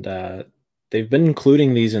 And they've been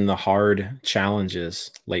including these in the hard challenges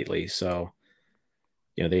lately. So,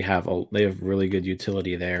 you know, they have really good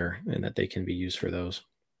utility there and that they can be used for those.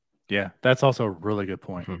 Yeah, that's also a really good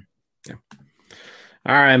point. Mm-hmm. Yeah.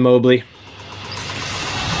 All right, Mobley.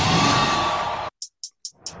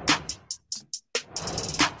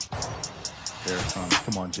 There it comes.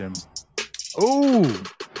 Come on, Jim. Oh,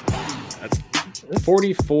 that's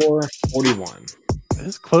 44-41.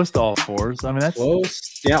 It's close to all 4s. I mean, that's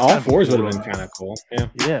close. Yeah, all 4s would have been kind of cool. Yeah.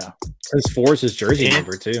 Yeah. Since 4 is his jersey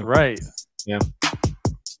number too. Right. Yeah.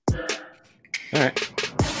 All right.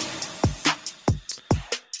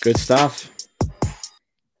 Good stuff.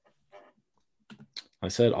 I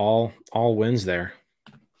said all wins there.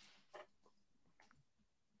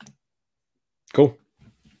 Cool.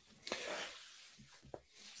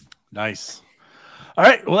 Nice. All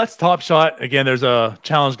right. Well, that's Top Shot. Again, there's a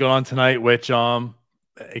challenge going on tonight, which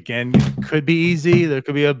again could be easy. There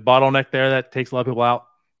could be a bottleneck there that takes a lot of people out.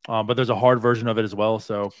 But there's a hard version of it as well.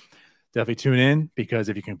 So definitely tune in, because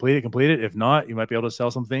if you complete it. If not, you might be able to sell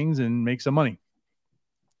some things and make some money.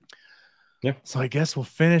 Yeah. So I guess we'll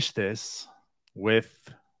finish this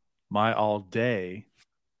with my all day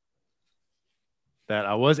that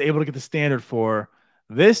I was able to get the standard for.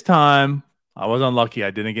 This time I was unlucky. I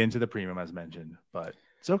didn't get into the premium as mentioned, but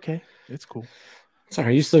it's okay. It's cool.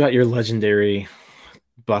 Sorry, you still got your legendary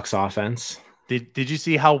Bucks offense. Did you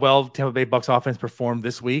see how well Tampa Bay Bucks offense performed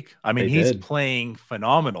this week? I mean, he's playing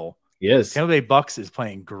phenomenal. Yes. Tampa Bay Bucks is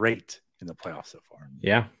playing great in the playoffs so far.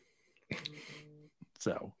 Yeah.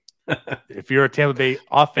 So if you're a Tampa Bay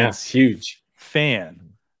offense huge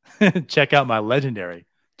fan, check out my legendary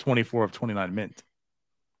 24 of 29 mint.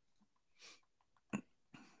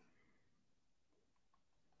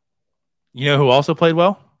 You know who also played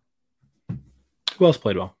well? Who else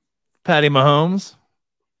played well? Patty Mahomes,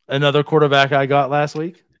 another quarterback I got last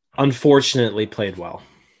week. Unfortunately played well.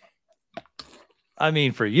 I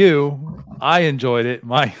mean, for you, I enjoyed it.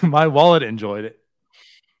 My wallet enjoyed it.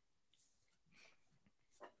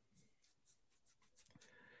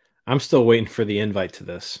 I'm still waiting for the invite to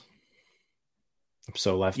this. I'm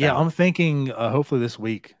so left out. Yeah, I'm thinking hopefully this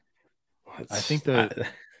week. I think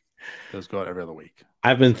those go out every other week.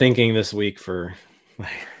 I've been thinking this week for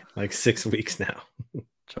like 6 weeks now.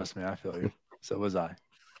 Trust me, I feel you. So was I.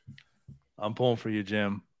 I'm pulling for you,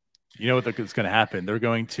 Jim. You know what's going to happen? They're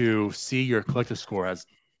going to see your collective score has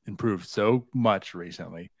improved so much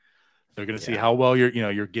recently. They're going to see how well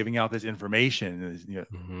you're giving out this information.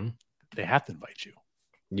 They have to invite you.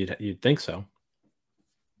 You'd think so.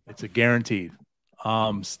 It's a guaranteed.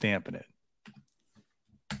 I'm stamping it.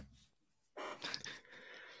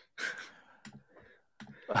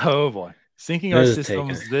 Oh boy. Syncing our This is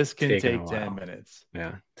systems. This can taking a take 10 while. minutes.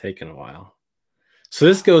 Yeah, taking a while. So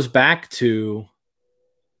this goes back to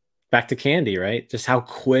candy, right? Just how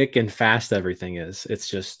quick and fast everything is. It's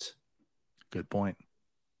just Good point.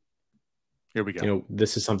 Here we go.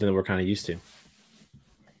 this is something that we're kind of used to.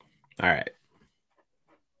 All right.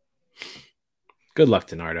 Good luck,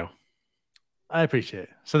 DiNardo. I appreciate it.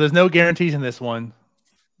 So there's no guarantees in this one.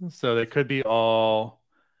 So they could be all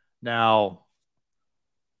now.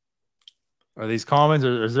 Are these commons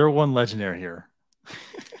or is there one legendary here?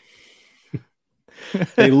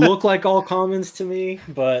 They look like all commons to me,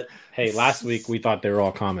 but hey, last week we thought they were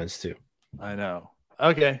all commons too. I know.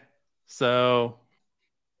 Okay. So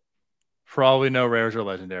probably no rares or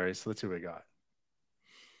legendaries. So let's see what we got.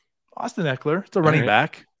 Austin Eckler. It's a running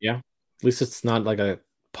back. Yeah. At least it's not like a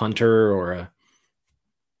punter or a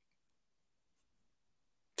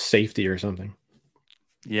safety or something.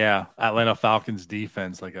 Yeah. Atlanta Falcons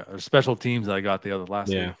defense, or special teams that I got the other last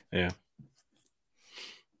week. Yeah.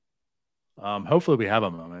 Hopefully we have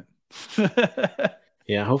a moment.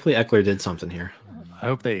 Yeah, hopefully Eckler did something here. I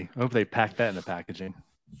hope they packed that in the packaging.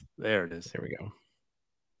 There it is. There we go.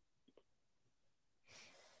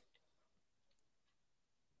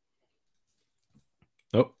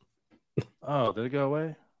 Oh, did it go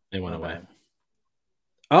away? It went away.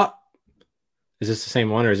 Oh, is this the same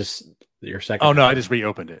one or is this your second? Oh no, I just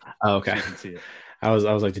reopened it. Oh, okay. So you can see it. I was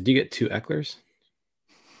like, did you get 2 Ecklers?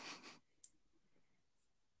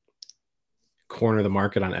 Corner the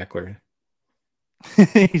market on Eckler.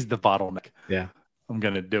 He's the bottleneck. Yeah. I'm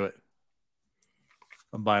gonna do it.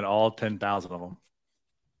 I'm buying all 10,000 of them.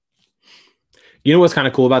 You know what's kind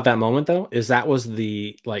of cool about that moment though is that was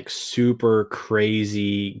the super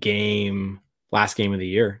crazy last game of the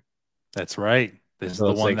year. That's right. This is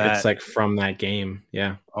the one it's from that game.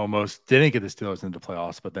 Yeah. Almost didn't get the Steelers into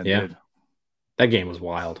playoffs, but then did. That game was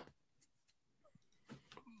wild.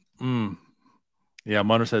 Yeah,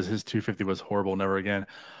 Munner says his 250 was horrible. Never again.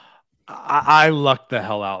 I lucked the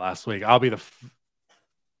hell out last week. I'll be the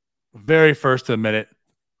very first to admit it.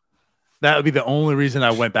 That would be the only reason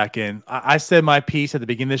I went back in. I said my piece at the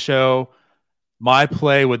beginning of the show. My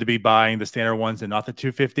play would be buying the standard ones and not the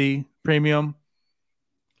 250 premium.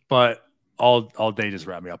 But all day just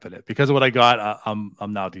wrapped me up in it. Because of what I got, I'm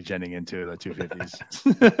now degenerating into the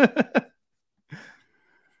 250s.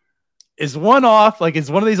 Is one off?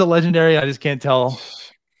 Is one of these a legendary? I just can't tell.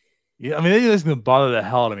 Yeah, I mean, this is going to bother the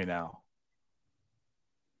hell out of me now.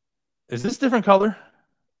 Is this different color?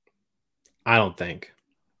 I don't think.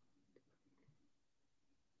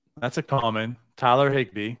 That's a common. Tyler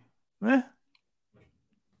Higbee. It's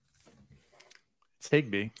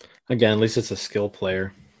Higbee. Again, at least it's a skill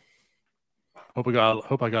player. Hope I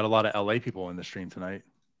got a lot of LA people in the stream tonight.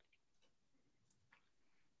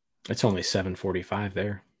 It's only 7:45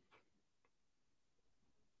 there.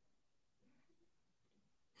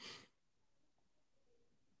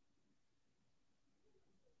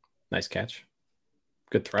 Nice catch.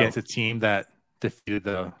 Good throw. Against a team that defeated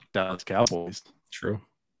the Dallas Cowboys. True.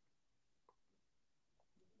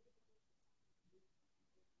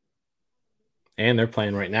 And they're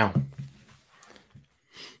playing right now.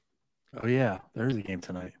 Oh, yeah. There's a game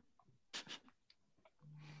tonight.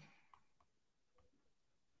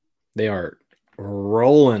 They are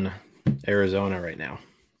rolling Arizona right now.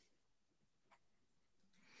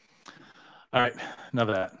 All right. Enough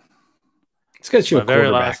of that. Let's get you a quarterback.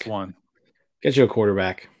 Very last one. Get you a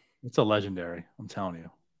quarterback. It's a legendary. I'm telling you.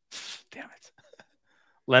 Damn it.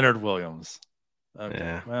 Leonard Williams. Okay.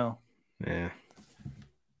 Yeah. Well. Yeah.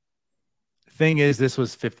 Thing is, this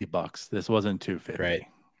was $50. This wasn't $250.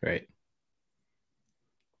 Right.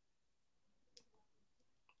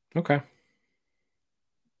 Okay.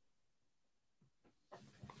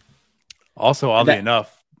 Also, oddly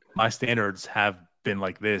enough, my standards have been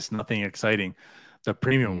like this. Nothing exciting. The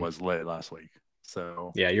premium was lit last week.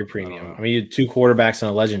 So yeah, your premium. I mean, you had 2 quarterbacks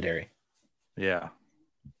and a legendary. Yeah.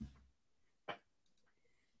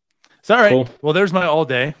 It's all right. Cool. Well, there's my all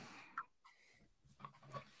day.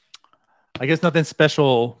 I guess nothing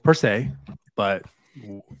special per se, but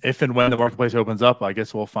if and when the marketplace opens up, I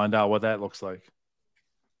guess we'll find out what that looks like.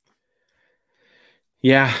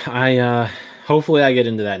 Yeah, I hopefully I get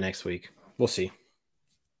into that next week. We'll see.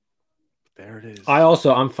 There it is.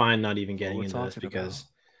 I'm fine not even getting into this because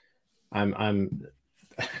I'm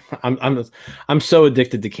so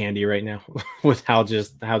addicted to candy right now with how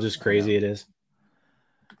just crazy it is.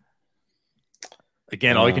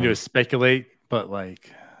 Again, all you can do is speculate, but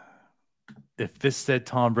if this said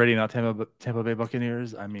Tom Brady, not Tampa Bay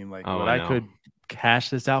Buccaneers, I mean, I could cash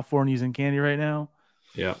this out for and using candy right now.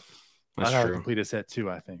 Yeah, I'd have to complete a set too,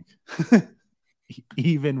 I think.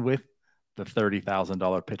 even with the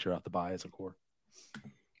 $30,000 pitcher out to buy as a core.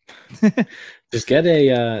 Just get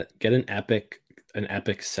an epic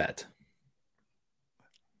set.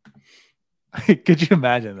 Could you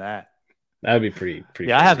imagine that? That would be pretty. Yeah,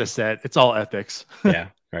 crazy. I have the set. It's all epics. Yeah,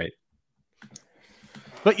 right.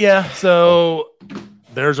 But yeah, so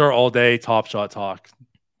there's our all day Top Shot talk.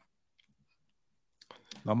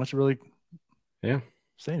 Not much to really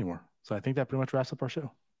say anymore. So I think that pretty much wraps up our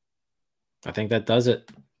show. I think that does it.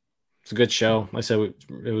 It's a good show. Like I said,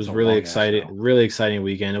 it was really exciting. Really exciting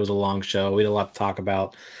weekend. It was a long show. We had a lot to talk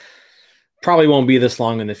about. Probably won't be this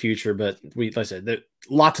long in the future, but like I said, a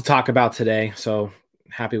lot to talk about today. So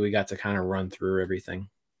happy we got to kind of run through everything.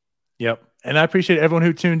 Yep. And I appreciate everyone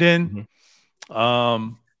who tuned in.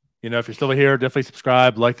 Mm-hmm. If you're still here, definitely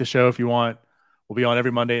subscribe, like the show if you want. We'll be on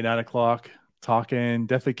every Monday at 9:00 talking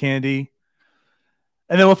definitely candy.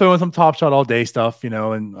 And then we'll throw in some Top Shot all day stuff,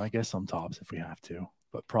 and I guess some tops if we have to,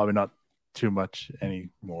 but probably not too much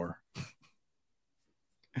anymore.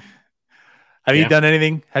 Have you done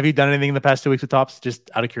anything? Have you done anything in the past 2 weeks with tops?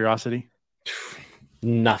 Just out of curiosity?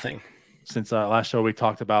 Nothing. Since last show we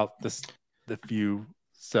talked about the few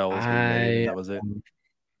sells we made. That was it.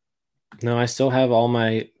 No, I still have all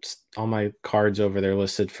my cards over there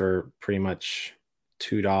listed for pretty much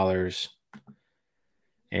 $2.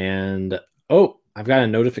 And I've got a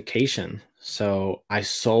notification. So I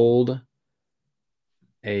sold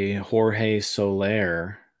a Jorge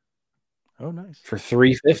Soler. Oh, nice. For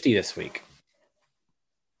 $3.50 this week.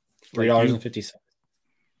 $3.50.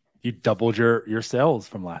 You doubled your sales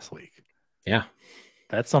from last week. Yeah.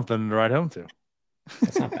 That's something to write home to.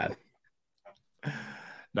 That's not bad.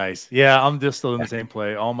 Nice. Yeah, I'm just still in the same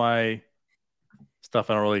play. All my stuff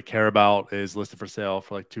I don't really care about is listed for sale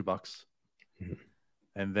for like $2. Mm-hmm.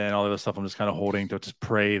 And then all the other stuff I'm just kind of holding to just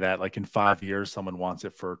pray that like in 5 years someone wants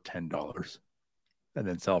it for $10 and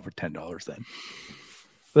then sell it for $10 then.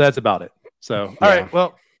 But that's about it. So, all right.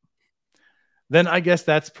 Well, then I guess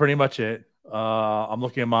that's pretty much it. I'm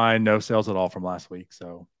looking at mine, no sales at all from last week.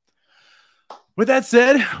 So with that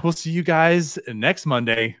said, we'll see you guys next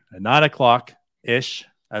Monday at 9:00-ish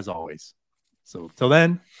as always. So till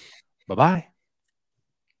then, bye-bye.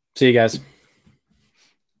 See you guys.